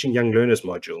a teaching young learners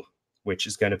module, which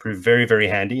is going to prove very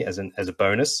handy as a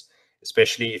bonus,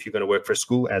 especially if you're going to work for a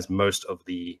school, as most of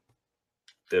the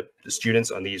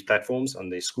students on these platforms, on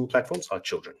the school platforms, are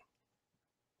children.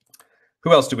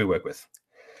 Who else do we work with?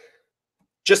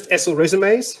 Just ESL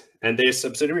Resumes and their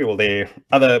subsidiary, or their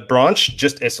other branch,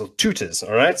 Just ESL Tutors.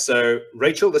 All right. So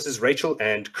this is Rachel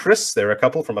and Chris. They're a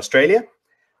couple from Australia.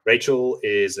 Rachel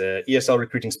is an ESL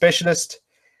recruiting specialist,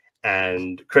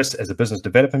 and Chris is a business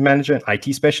development manager and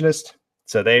IT specialist.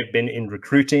 So they've been in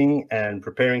recruiting and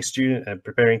preparing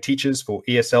teachers for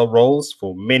ESL roles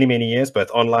for many years, both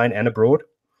online and abroad.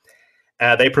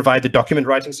 They provide the document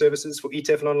writing services for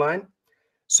eTEFL Online.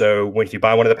 So if you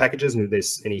buy one of the packages and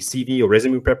there's any CV or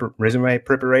resume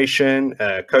preparation,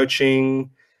 coaching,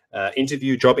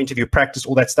 job interview practice,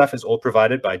 all that stuff is all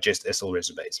provided by Just ESL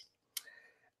Resumes.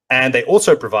 And they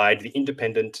also provide the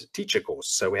independent teacher course.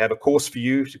 So we have a course for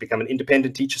you to become an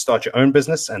independent teacher, start your own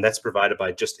business, and that's provided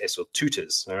by Just ESL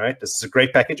Tutors. All right, this is a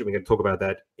great package, and we're going to talk about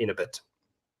that in a bit.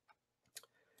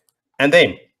 And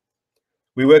then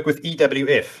we work with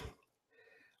EWF,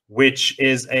 which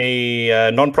is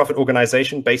a non-profit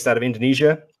organization based out of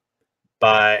Indonesia,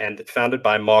 and founded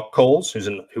by Mark Coles,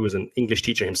 who was an English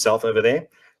teacher himself over there.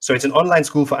 So it's an online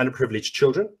school for underprivileged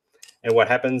children. And what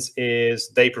happens is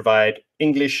they provide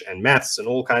English and maths and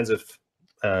all kinds of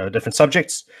different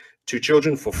subjects to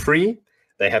children for free.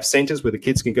 They have centers where the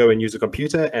kids can go and use a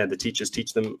computer, and the teachers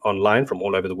teach them online from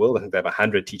all over the world. I think they have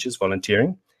 100 teachers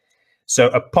volunteering. So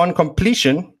upon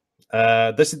completion,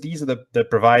 these are that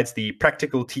provides the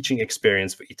practical teaching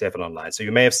experience for eTEFL Online. So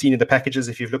you may have seen in the packages,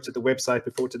 if you've looked at the website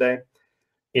before today,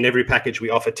 in every package,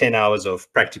 we offer 10 hours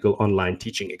of practical online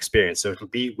teaching experience. So it'll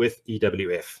be with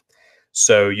EWF.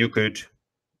 So you could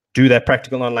do that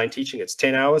practical online teaching. It's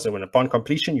 10 hours. And when upon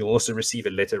completion, you'll also receive a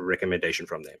letter of recommendation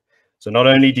from them. So not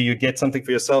only do you get something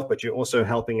for yourself, but you're also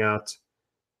helping out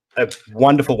a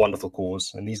wonderful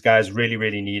cause. And these guys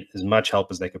really need as much help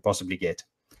as they could possibly get.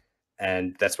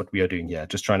 And that's what we are doing here,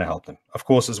 just trying to help them. Of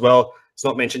course, as well, it's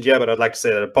not mentioned here, but I'd like to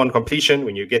say that upon completion,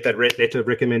 when you get that letter of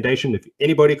recommendation, if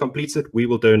anybody completes it, we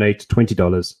will donate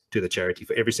 $20 to the charity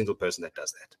for every single person that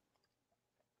does that.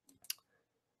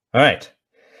 All right.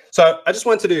 So I just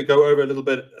wanted to go over a little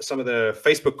bit some of the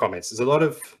Facebook comments. There's a lot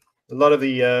of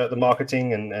the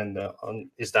marketing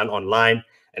is done online,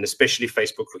 and especially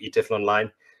Facebook for eTEFL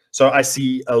Online. So I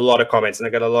see a lot of comments, and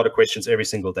I get a lot of questions every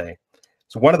single day.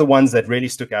 So one of the ones that really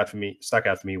stuck out for me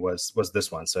was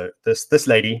this one. So this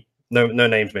lady, no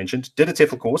names mentioned, did a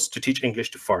TEFL course to teach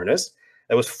English to foreigners.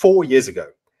 That was 4 years ago.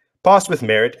 Passed with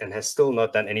merit and has still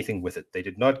not done anything with it. They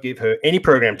did not give her any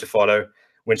program to follow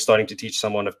when starting to teach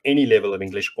someone of any level of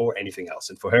English or anything else.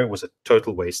 And for her, it was a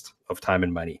total waste of time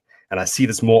and money. And I see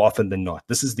this more often than not.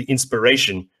 This is the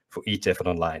inspiration for eTEFL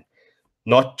Online.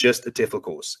 Not just a TEFL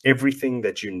course, everything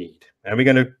that you need. And we're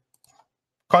going to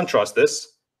contrast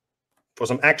this for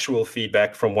some actual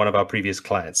feedback from one of our previous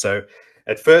clients. So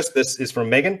at first, this is from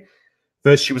Megan.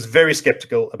 First, she was very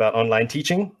skeptical about online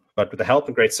teaching, but with the help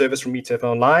and great service from eTEFL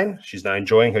Online, she's now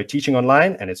enjoying her teaching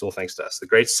online, and it's all thanks to us. The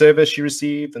great service she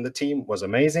received and the team was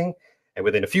amazing. And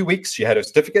within a few weeks, she had her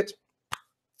certificate,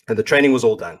 and the training was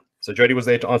all done. So Jody was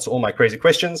there to answer all my crazy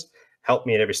questions, help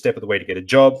me in every step of the way to get a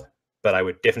job, but I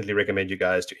would definitely recommend you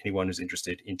guys to anyone who's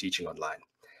interested in teaching online.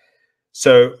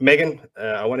 So Megan,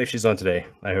 I wonder if she's on today.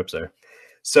 I hope so.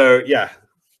 So yeah,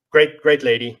 great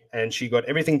lady. And she got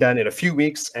everything done in a few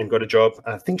weeks and got a job.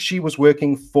 I think she was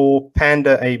working for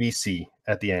Panda ABC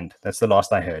at the end. That's the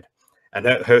last I heard. And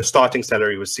her starting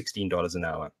salary was $16 an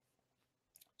hour.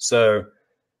 So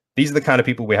these are the kind of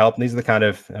people we help. These are the kind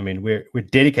of, I mean, we're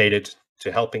dedicated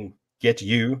to helping get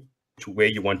you to where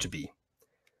you want to be.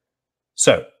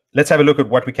 So let's have a look at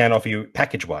what we can offer you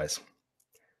package-wise.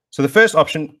 So the first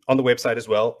option on the website as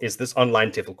well is this online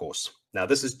TEFL course. Now,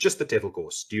 this is just the TEFL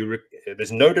course.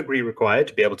 There's no degree required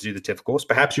to be able to do the TEFL course.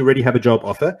 Perhaps you already have a job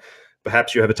offer.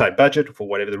 Perhaps you have a tight budget for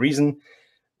whatever the reason.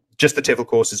 Just the TEFL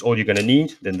course is all you're going to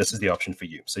need. Then this is the option for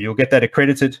you. So you'll get that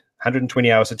accredited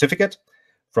 120-hour certificate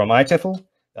from iTEFL,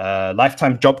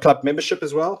 lifetime job club membership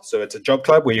as well. So it's a job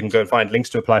club where you can go and find links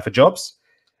to apply for jobs.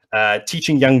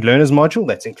 Teaching young learners module,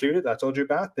 that's included, I told you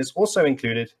about. There's also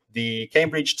included the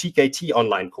Cambridge TKT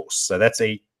online course. So that's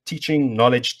a teaching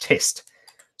knowledge test.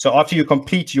 So after you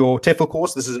complete your TEFL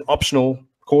course, this is an optional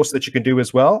course that you can do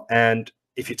as well. And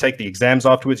if you take the exams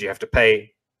afterwards, you have to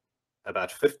pay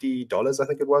about $50, I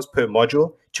think it was, per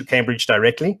module to Cambridge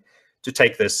directly to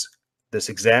take this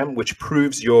exam, which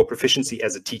proves your proficiency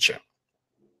as a teacher.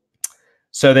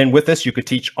 So then with this, you could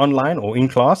teach online or in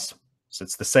class. So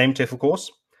it's the same TEFL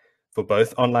course for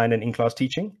both online and in-class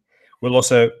teaching. We'll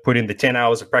also put in the 10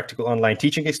 hours of practical online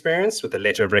teaching experience with a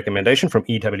letter of recommendation from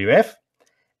EWF.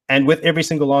 And with every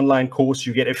single online course,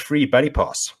 you get a free buddy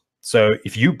pass. So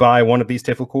if you buy one of these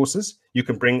TEFL courses, you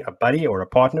can bring a buddy or a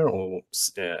partner or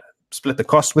split the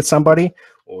cost with somebody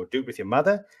or do it with your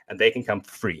mother, and they can come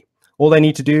for free. All they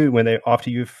need to do after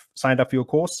you've signed up for your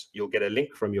course, you'll get a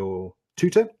link from your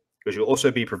tutor, because you'll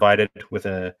also be provided with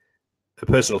a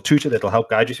personal tutor that will help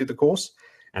guide you through the course.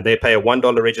 And they pay a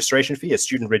 $1 registration fee, a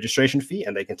student registration fee,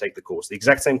 and they can take the course, the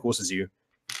exact same course as you,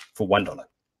 for $1.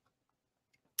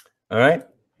 All right.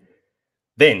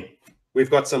 Then we've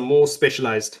got some more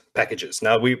specialized packages.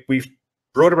 Now we've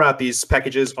brought about these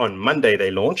packages on Monday.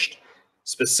 They launched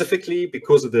specifically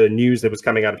because of the news that was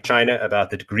coming out of China about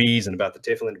the degrees and about the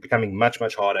TEFL, and becoming much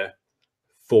harder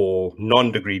for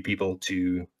non-degree people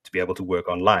to be able to work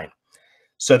online.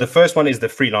 So the first one is the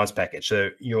freelance package. So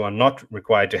you are not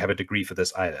required to have a degree for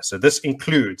this either. So this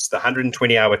includes the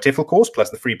 120-hour TEFL course plus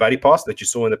the free buddy pass that you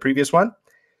saw in the previous one.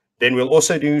 Then we'll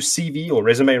also do CV or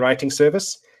resume writing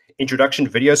service, introduction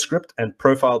video script and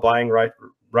profile buying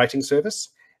writing service,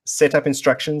 setup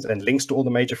instructions and links to all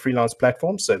the major freelance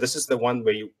platforms. So this is the one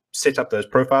where you set up those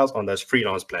profiles on those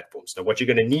freelance platforms. Now what you're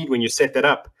going to need when you set that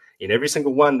up, in every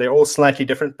single one, they're all slightly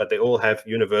different, but they all have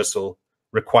universal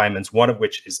requirements, one of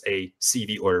which is a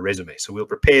CV or a resume. So we'll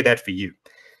prepare that for you.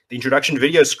 The introduction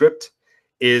video script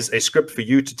is a script for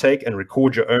you to take and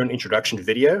record your own introduction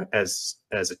video as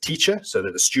a teacher, so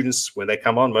that the students, when they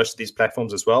come on most of these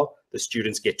platforms as well, the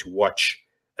students get to watch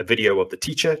a video of the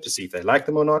teacher to see if they like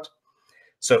them or not.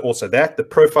 So also that, the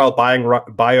profile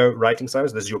bio writing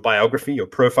service, this is your biography, your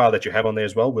profile that you have on there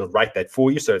as well. We'll write that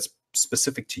for you, so it's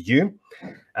specific to you.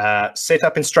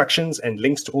 Setup instructions and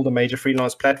links to all the major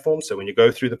freelance platforms. So when you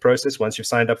go through the process, once you've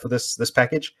signed up for this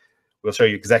package, we'll show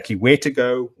you exactly where to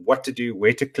go, what to do,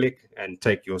 where to click, and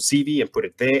take your CV and put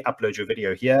it there, upload your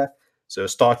video here. So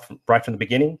start right from the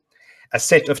beginning. A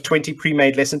set of 20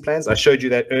 pre-made lesson plans. I showed you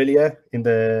that earlier in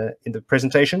the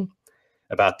presentation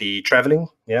about the traveling.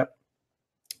 Yeah.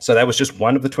 So that was just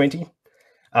one of the 20.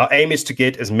 Our aim is to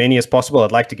get as many as possible.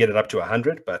 I'd like to get it up to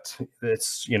 100, but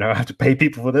it's, I have to pay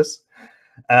people for this.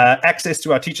 Access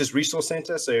to our Teachers Resource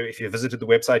Center. So if you visited the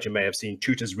website, you may have seen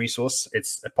Tutors Resource.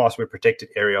 It's a password protected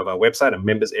area of our website, a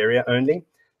members area only.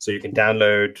 So you can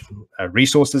download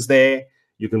resources there.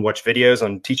 You can watch videos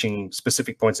on teaching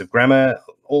specific points of grammar,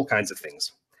 all kinds of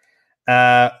things.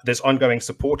 There's ongoing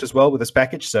support as well with this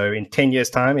package. So in 10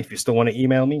 years' time, if you still want to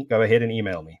email me, go ahead and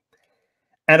email me.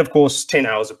 And of course, 10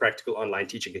 hours of practical online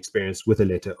teaching experience with a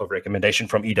letter of recommendation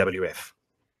from EWF.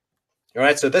 All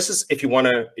right, so this is if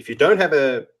you don't have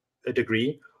a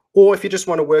degree, or if you just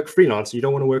want to work freelance and you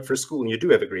don't want to work for a school and you do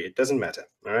have a degree, it doesn't matter.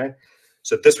 All right,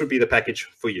 so this would be the package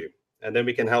for you. and then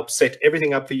we can help set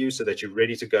everything up for you so that you're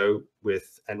ready to go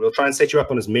with, and we'll try and set you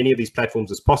up on as many of these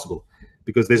platforms as possible,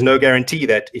 because there's no guarantee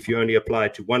that if you only apply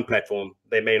to one platform,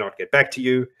 they may not get back to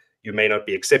you. You may not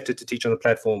be accepted to teach on the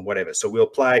platform, whatever. So we'll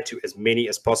apply to as many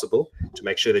as possible to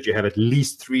make sure that you have at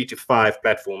least 3 to 5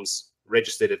 platforms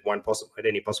registered at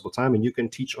any possible time, and you can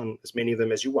teach on as many of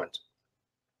them as you want.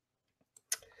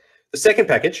 The second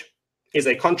package is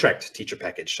a contract teacher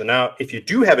package. So now if you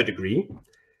do have a degree,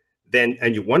 then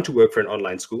and you want to work for an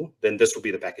online school, then this will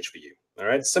be the package for you. All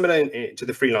right, similar to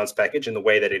the freelance package in the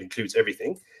way that it includes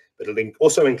everything, but it'll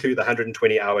also include the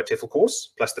 120-hour TEFL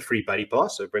course plus the free buddy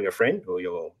pass. So bring a friend or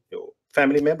your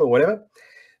family member or whatever.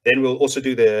 Then we'll also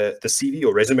do the CV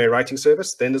or resume writing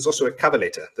service. Then there's also a cover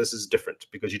letter. This is different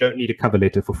because you don't need a cover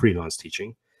letter for freelance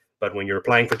teaching, but when you're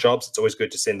applying for jobs, it's always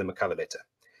good to send them a cover letter.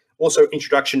 Also,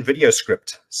 introduction video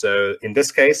script. So in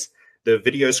this case, the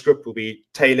video script will be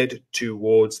tailored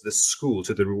towards the school,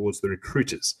 towards the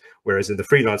recruiters, whereas in the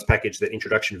freelance package, the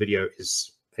introduction video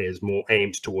is more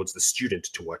aimed towards the student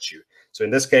to watch you. So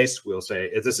in this case, we'll say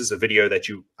this is a video that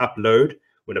you upload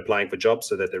when applying for jobs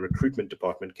so that the recruitment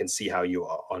department can see how you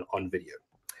are on video.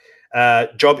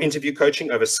 Job interview coaching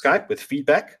over Skype with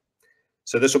feedback.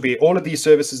 So this will be all of these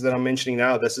services that I'm mentioning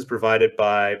now. This is provided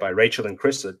by Rachel and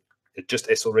Chris at Just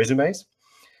SL Resumes.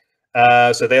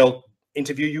 So they'll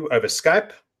interview you over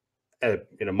Skype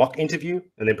in a mock interview,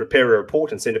 and then prepare a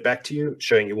report and send it back to you,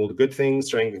 showing you all the good things,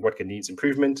 showing what needs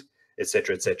improvement,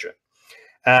 etc., etc.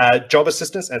 Job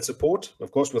assistance and support.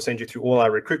 Of course, we'll send you through all our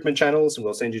recruitment channels, and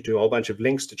we'll send you to a whole bunch of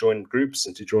links to join groups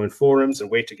and to join forums and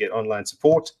where to get online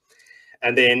support.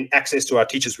 And then access to our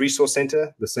Teachers Resource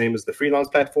Center, the same as the freelance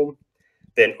platform.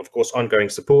 Then, of course, ongoing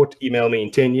support. Email me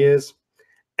in 10 years.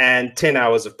 And 10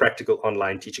 hours of practical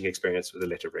online teaching experience with a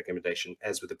letter of recommendation,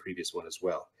 as with the previous one as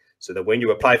well. So that when you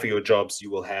apply for your jobs,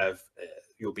 you will have,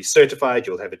 you'll be certified,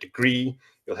 you'll have a degree,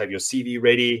 you'll have your CV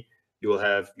ready,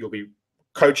 you'll be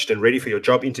coached and ready for your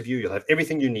job interview. You'll have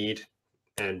everything you need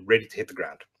and ready to hit the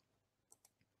ground.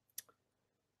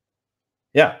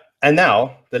 Yeah, and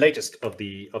now the latest of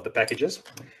the packages,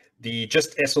 the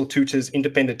Just SL Tutors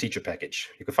Independent Teacher Package.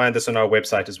 You can find this on our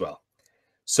website as well.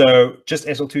 So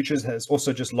Just SL Tutors has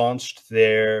also just launched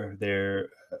their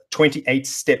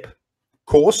 28-step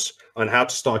course on how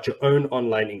to start your own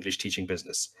online English teaching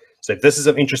business. So if this is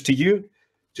of interest to you,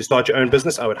 to start your own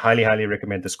business, I would highly, highly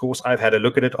recommend this course. I've had a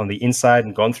look at it on the inside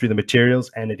and gone through the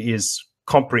materials, and it is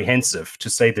comprehensive, to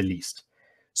say the least.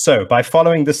 So by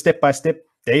following this step-by-step,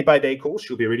 day-by-day course,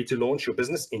 you'll be ready to launch your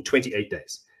business in 28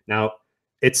 days. Now,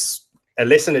 it's a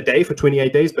lesson a day for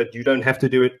 28 days, but you don't have to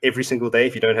do it every single day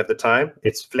if you don't have the time.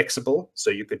 It's flexible,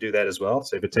 so you could do that as well.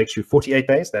 So if it takes you 48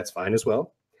 days, that's fine as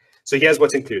well. So here's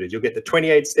what's included. You'll get the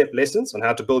 28-step lessons on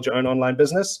how to build your own online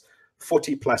business,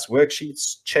 40-plus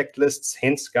worksheets, checklists,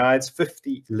 hints, guides,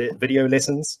 50 video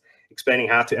lessons explaining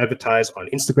how to advertise on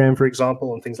Instagram, for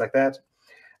example, and things like that.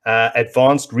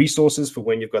 Advanced resources for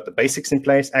when you've got the basics in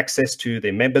place, access to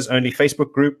the members-only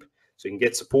Facebook group, so you can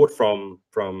get support from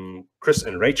Chris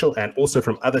and Rachel and also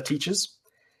from other teachers.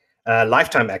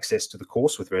 Lifetime access to the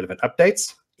course with relevant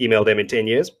updates. Email them in 10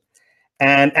 years.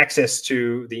 And access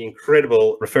to the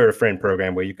incredible Refer a Friend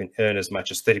program where you can earn as much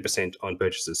as 30% on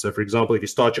purchases. So for example, if you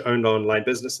start your own online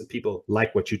business and people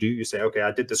like what you do, you say, okay,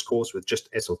 I did this course with Just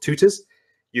SL Tutors.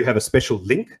 You have a special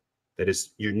link that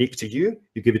is unique to you.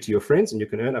 You give it to your friends and you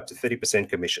can earn up to 30%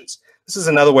 commissions. This is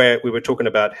another way we were talking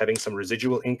about having some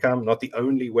residual income. Not the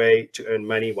only way to earn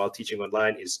money while teaching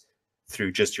online is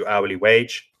through just your hourly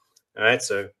wage. All right,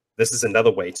 so this is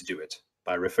another way to do it,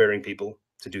 by referring people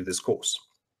to do this course.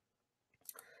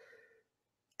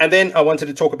 And then I wanted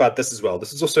to talk about this as well.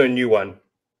 This is also a new one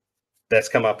that's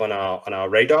come up on our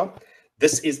radar.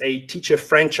 This is a teacher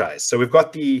franchise. So we've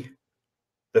got the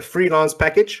freelance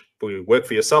package, where you work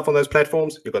for yourself on those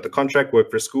platforms. You've got the contract,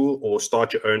 work for a school, or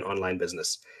start your own online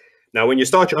business. Now, when you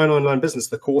start your own online business,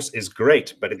 the course is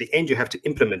great, but at the end, you have to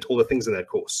implement all the things in that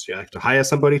course. You have to hire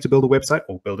somebody to build a website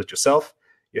or build it yourself.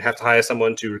 You have to hire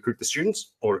someone to recruit the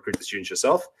students or recruit the students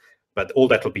yourself. But all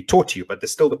that will be taught to you. But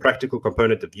there's still the practical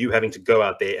component of you having to go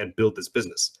out there and build this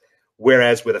business.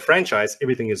 Whereas with a franchise,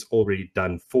 everything is already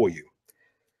done for you.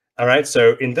 All right.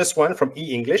 So in this one from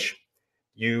E-English,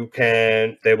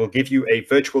 they will give you a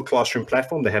virtual classroom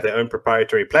platform. They have their own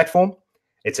proprietary platform.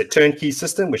 It's a turnkey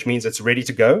system, which means it's ready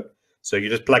to go. So you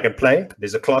just plug and play.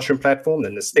 There's a classroom platform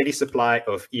and a steady supply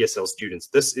of ESL students.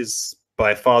 This is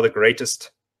by far the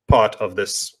greatest part of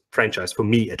this franchise, for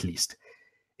me at least,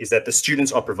 is that the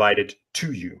students are provided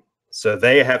to you. So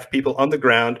they have people on the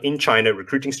ground in China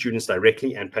recruiting students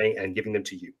directly and paying and giving them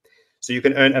to you. So you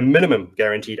can earn a minimum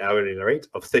guaranteed hourly rate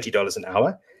of $30 an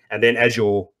hour. And then as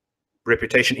your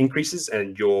reputation increases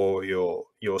and your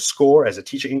score as a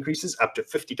teacher increases up to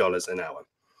 $50 an hour.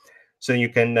 So you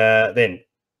can then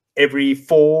every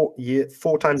 4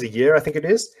 times a year, I think it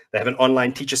is, they have an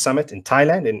online teacher summit in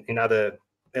Thailand and in other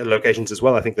locations as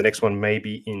well. I think the next one may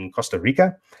be in Costa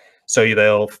Rica. So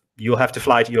you'll have to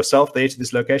fly to yourself there to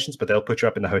these locations, but they'll put you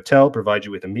up in the hotel, provide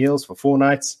you with the meals for 4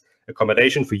 nights,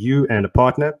 accommodation for you and a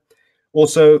partner.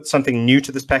 Also, something new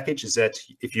to this package is that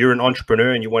if you're an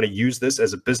entrepreneur and you want to use this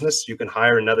as a business, you can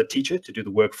hire another teacher to do the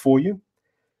work for you.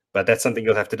 But that's something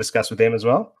you'll have to discuss with them as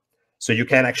well. So you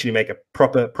can actually make a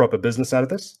proper business out of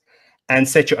this and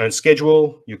set your own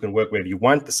schedule. You can work wherever you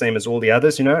want, the same as all the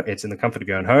others. It's in the comfort of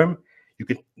your own home.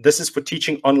 This is for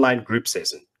teaching online group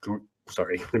sessions.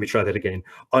 Let me try that again.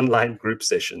 Online group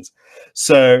sessions.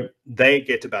 So they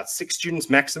get about 6 students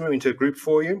maximum into a group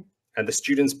for you. And the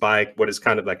students buy what is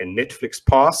kind of like a Netflix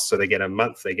pass. So they get a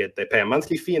month, they pay a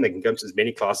monthly fee and they can go to as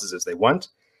many classes as they want.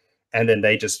 And then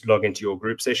they just log into your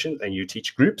group session and you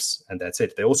teach groups, and that's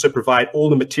it. They also provide all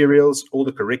the materials, all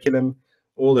the curriculum,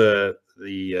 all the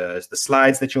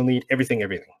slides that you'll need, everything.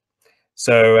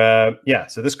 So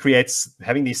so this creates,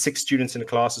 having these 6 students in a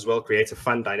class as well creates a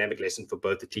fun dynamic lesson for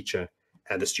both the teacher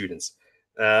and the students.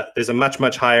 There's a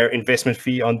much higher investment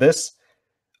fee on this.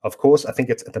 Of course, I think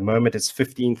it's at the moment it's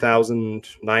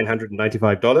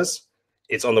 $15,995.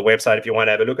 It's on the website if you want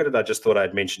to have a look at it. I just thought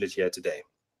I'd mention it here today.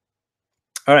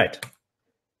 All right.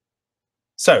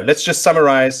 So let's just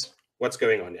summarize what's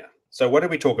going on here. So what did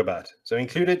we talk about? So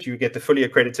included, you get the fully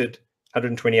accredited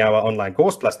 120-hour online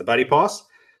course plus the buddy pass.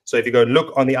 So if you go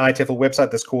look on the iTEFL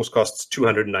website, this course costs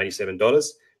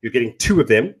 $297. You're getting 2 of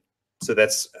them. So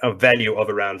that's a value of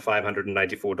around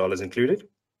 $594 included.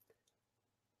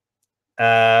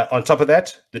 On top of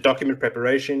that, the document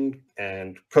preparation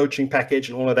and coaching package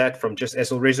and all of that from just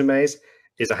SL Resumes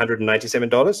is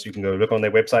 $197. You can go look on their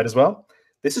website as well.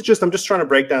 I'm just trying to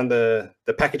break down the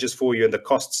packages for you and the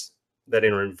costs that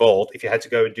are involved if you had to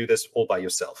go and do this all by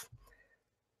yourself.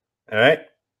 All right.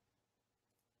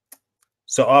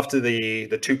 So after the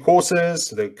 2 courses,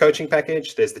 the coaching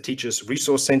package, there's the Teachers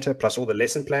Resource Center plus all the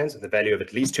lesson plans at the value of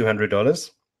at least $200.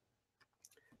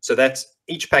 So that's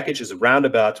each package is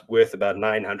worth about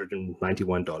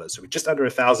 $991. So we're just under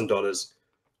 $1,000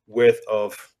 worth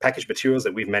of package materials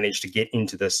that we've managed to get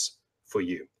into this for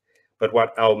you. But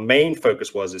what our main focus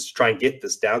is to try and get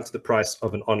this down to the price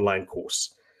of an online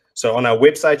course. So on our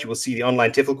website, you will see the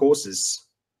online TEFL course is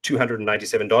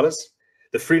 $297.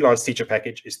 The freelance teacher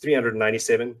package is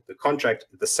 $397. The contract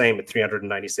is the same at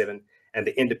 $397, and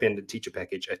the independent teacher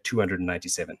package at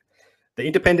 $297. The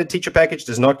independent teacher package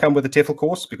does not come with a TEFL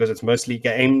course because it's mostly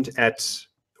aimed at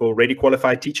already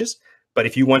qualified teachers. But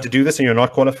if you want to do this and you're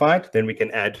not qualified, then we can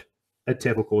add a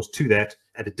TEFL course to that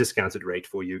at a discounted rate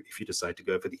for you if you decide to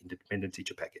go for the independent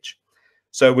teacher package.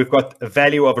 So we've got a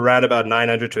value of around about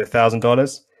 $900 to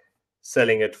 $1,000,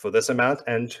 selling it for this amount.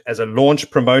 And as a launch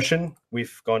promotion,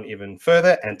 we've gone even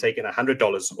further and taken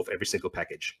 $100 off every single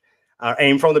package. Our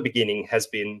aim from the beginning has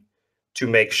been to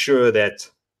make sure that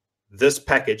this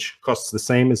package costs the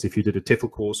same as if you did a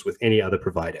TEFL course with any other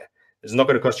provider. It's not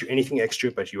going to cost you anything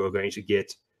extra, but you are going to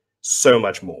get so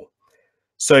much more.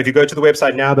 So if you go to the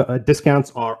website now, the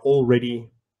discounts are already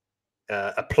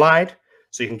applied.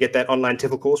 So you can get that online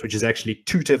TEFL course, which is actually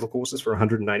 2 TEFL courses for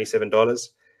 $197.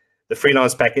 The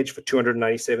freelance package for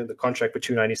 $297, the contract for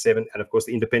 $297, and of course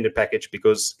the independent package,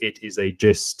 because it is a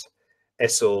just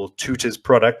SL Tutors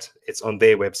product. It's on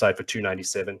their website for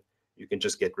 $297. You can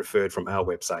just get referred from our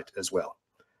website as well.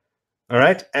 All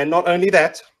right. And not only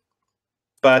that,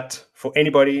 but for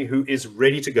anybody who is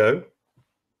ready to go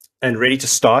and ready to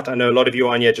start, I know a lot of you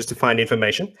are on here just to find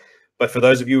information, but for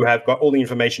those of you who have got all the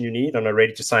information you need and are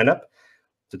ready to sign up,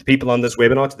 to the people on this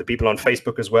webinar, to the people on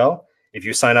Facebook as well, if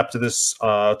you sign up to this,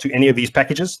 to any of these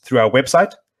packages through our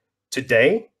website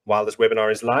today, while this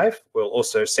webinar is live, we'll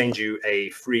also send you a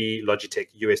free Logitech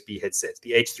USB headset,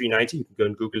 the H390. You can go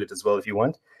and Google it as well if you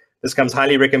want. This comes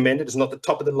highly recommended. It's not the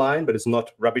top of the line, but it's not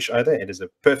rubbish either. It is a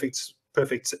perfect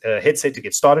headset to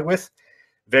get started with.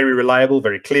 Very reliable,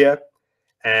 very clear.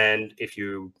 And if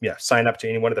you sign up to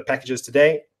any one of the packages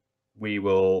today, we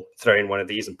will throw in one of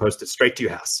these and post it straight to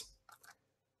your house.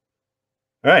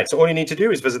 All right, so all you need to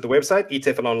do is visit the website,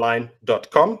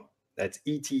 eteflonline.com. That's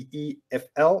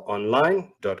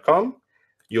eteflonline.com.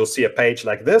 You'll see a page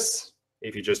like this.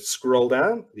 If you just scroll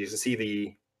down, you can see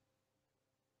the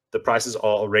prices are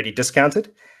already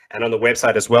discounted. And on the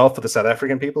website as well for the South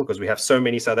African people, because we have so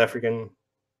many South African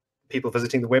people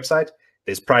visiting the website,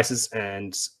 there's prices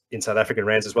and in South African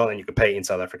rands as well, and you can pay in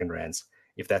South African rands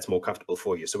if that's more comfortable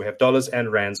for you. So we have dollars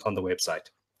and rands on the website,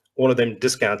 all of them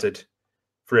discounted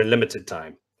for a limited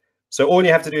time. So all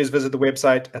you have to do is visit the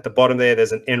website. At the bottom there,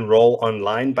 there's an enroll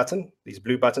online button, these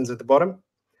blue buttons at the bottom.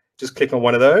 Just click on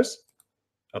one of those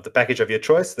of the package of your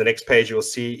choice. The next page you'll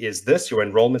see is this, your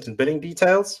enrollment and billing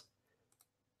details.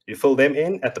 You fill them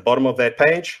in at the bottom of that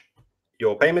page,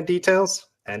 your payment details,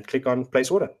 and click on place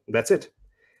order. That's it.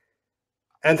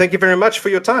 And thank you very much for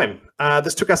your time.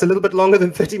 This took us a little bit longer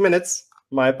than 30 minutes.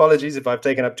 My apologies if I've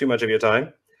taken up too much of your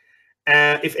time.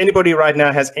 If anybody right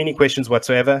now has any questions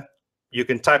whatsoever, you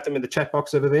can type them in the chat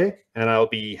box over there, and I'll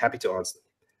be happy to answer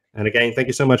them. And again, thank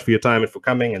you so much for your time and for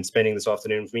coming and spending this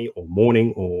afternoon with me, or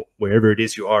morning, or wherever it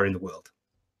is you are in the world.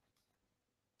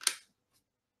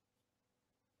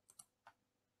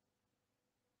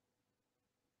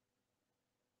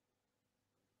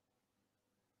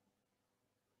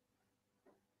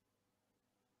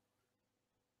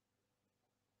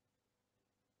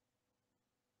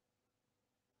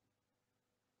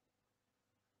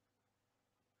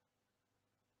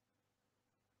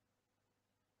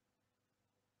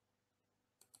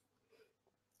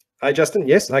 Hi, Justin.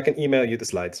 Yes, I can email you the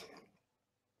slides.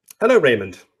 Hello,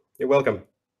 Raymond. You're welcome.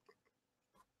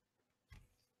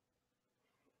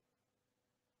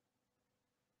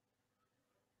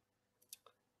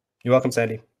 You're welcome,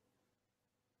 Sandy.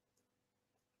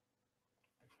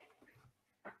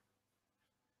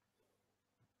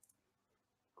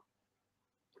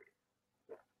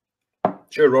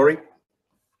 Sure, Rory.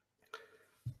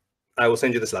 I will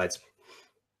send you the slides.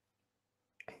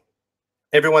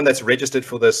 Everyone that's registered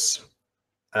for this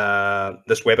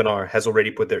this webinar has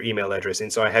already put their email address in,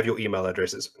 so I have your email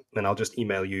addresses, and I'll just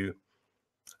email you.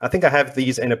 I think I have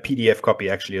these in a PDF copy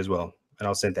actually as well, and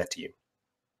I'll send that to you.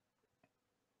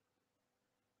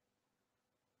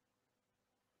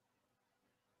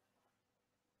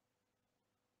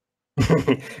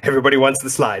 Everybody wants the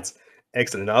slides.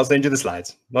 Excellent. I'll send you the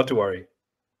slides. Not to worry.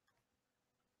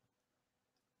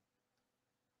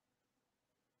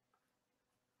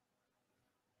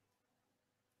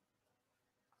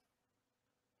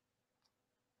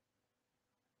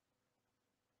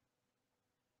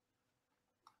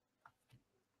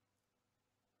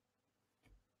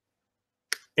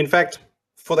 In fact,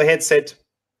 for the headset,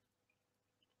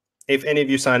 if any of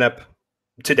you sign up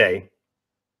today,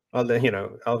 I'll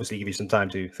obviously give you some time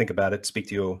to think about it, speak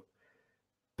to your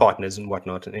partners and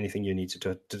whatnot, and anything you need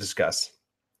to discuss.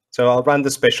 So I'll run the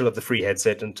special of the free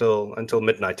headset until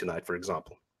midnight tonight, for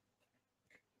example.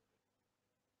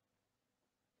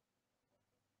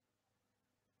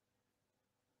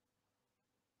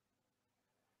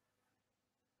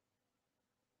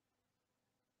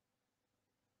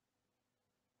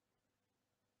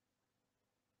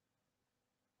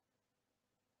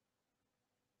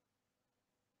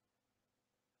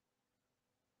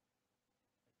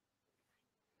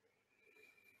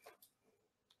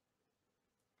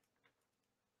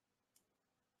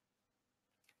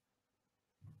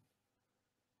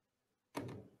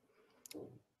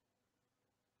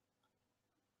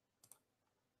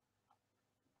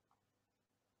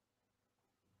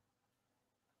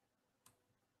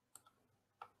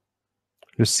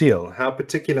 Lucille, how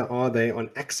particular are they on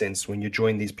accents when you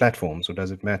join these platforms, or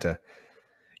does it matter?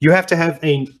 You have to have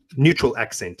a neutral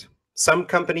accent. Some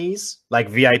companies, like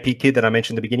VIP Kid that I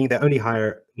mentioned in the beginning, they only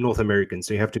hire North Americans.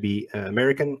 So you have to be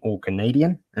American or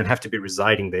Canadian and have to be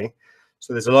residing there.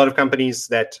 So there's a lot of companies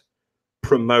that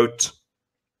promote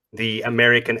the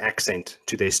American accent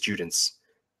to their students.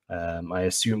 I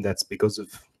assume that's because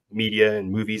of media and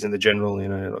movies in the general.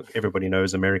 Everybody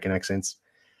knows American accents.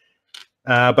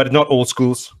 But not all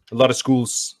schools. A lot of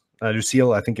schools,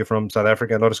 Lucille, I think you're from South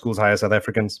Africa. A lot of schools hire South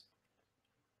Africans.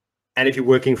 And if you're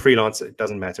working freelance, it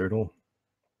doesn't matter at all.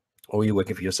 Or you're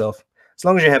working for yourself. As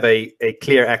long as you have a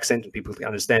clear accent and people can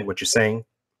understand what you're saying,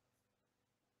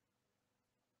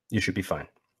 you should be fine.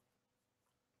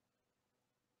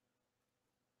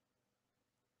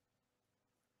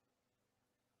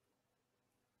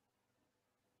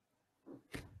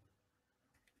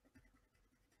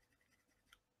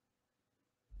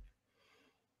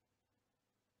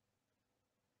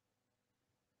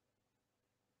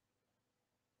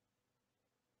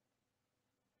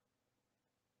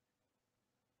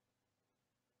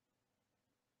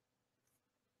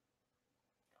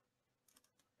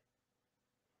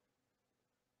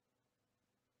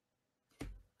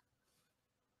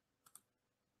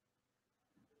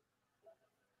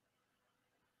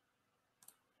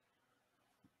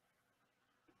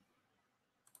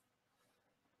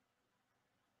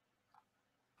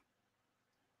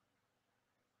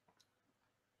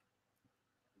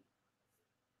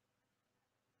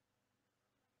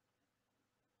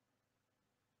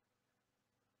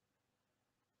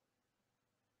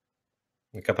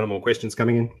 A couple of more questions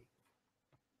coming in.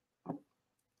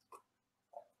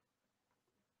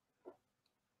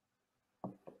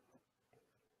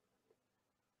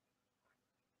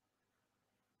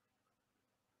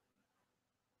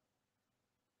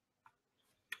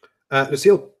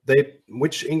 Lucille,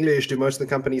 which English do most of the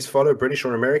companies follow, British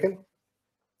or American?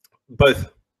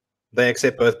 Both. They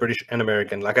accept both British and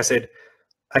American. Like I said,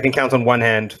 I can count on one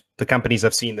hand the companies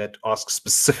I've seen that ask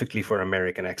specifically for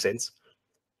American accents.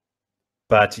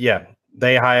 But yeah,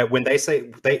 they hire, when they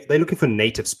say they're looking for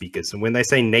native speakers. And when they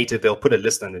say native, they'll put a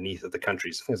list underneath of the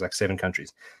countries. I think it's like 7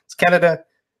 countries. It's Canada,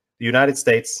 the United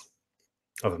States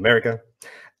of America,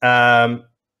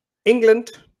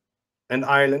 England and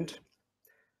Ireland,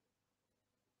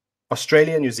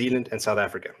 Australia, New Zealand, and South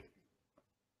Africa.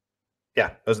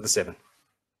 Yeah, those are the 7.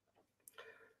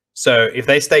 So if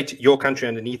they state your country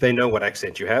underneath, they know what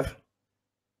accent you have.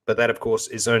 But that, of course,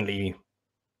 is only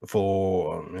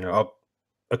for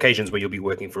occasions where you'll be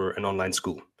working for an online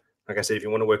school. Like I said, if you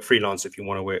want to work freelance, if you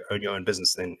want to own your own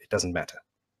business, then it doesn't matter.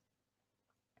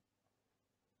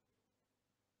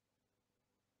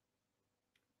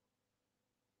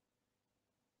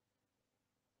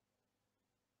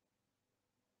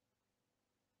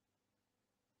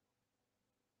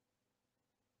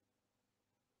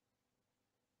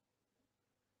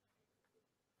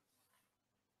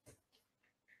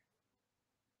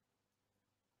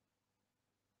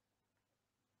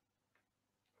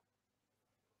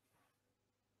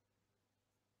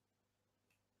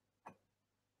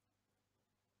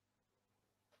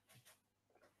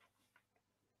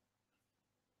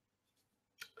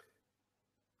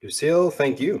 Lucille,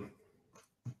 thank you.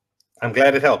 I'm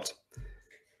glad it helped.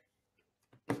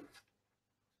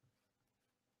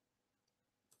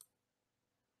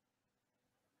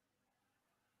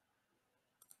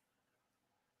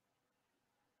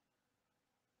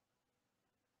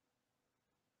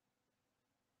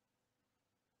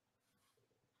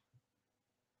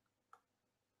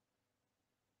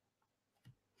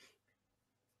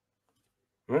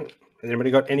 All right. Has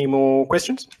anybody got any more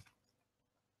questions?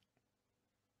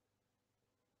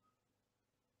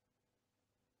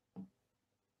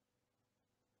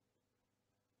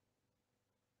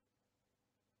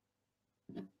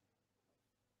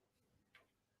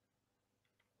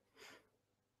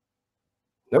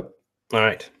 Nope. All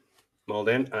right. Well,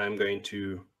 then I'm going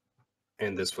to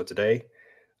end this for today.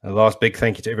 A last big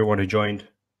thank you to everyone who joined.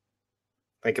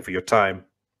 Thank you for your time.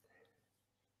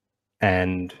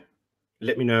 And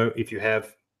let me know if you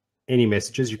have any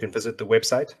messages. You can visit the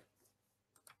website.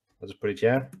 I'll just put it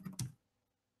here.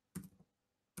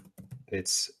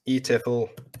 It's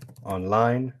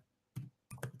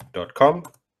eteflonline.com.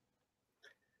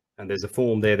 And there's a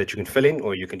form there that you can fill in,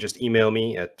 or you can just email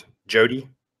me at Jody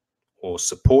or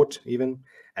support even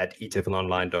at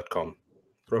eteflonline.com.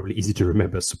 Probably easy to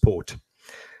remember, support.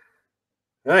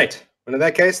 All right. Well, in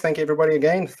that case, thank you everybody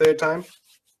again, 3rd time,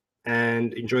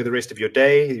 and enjoy the rest of your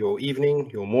day, your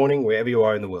evening, your morning, wherever you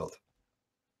are in the world.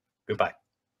 Goodbye.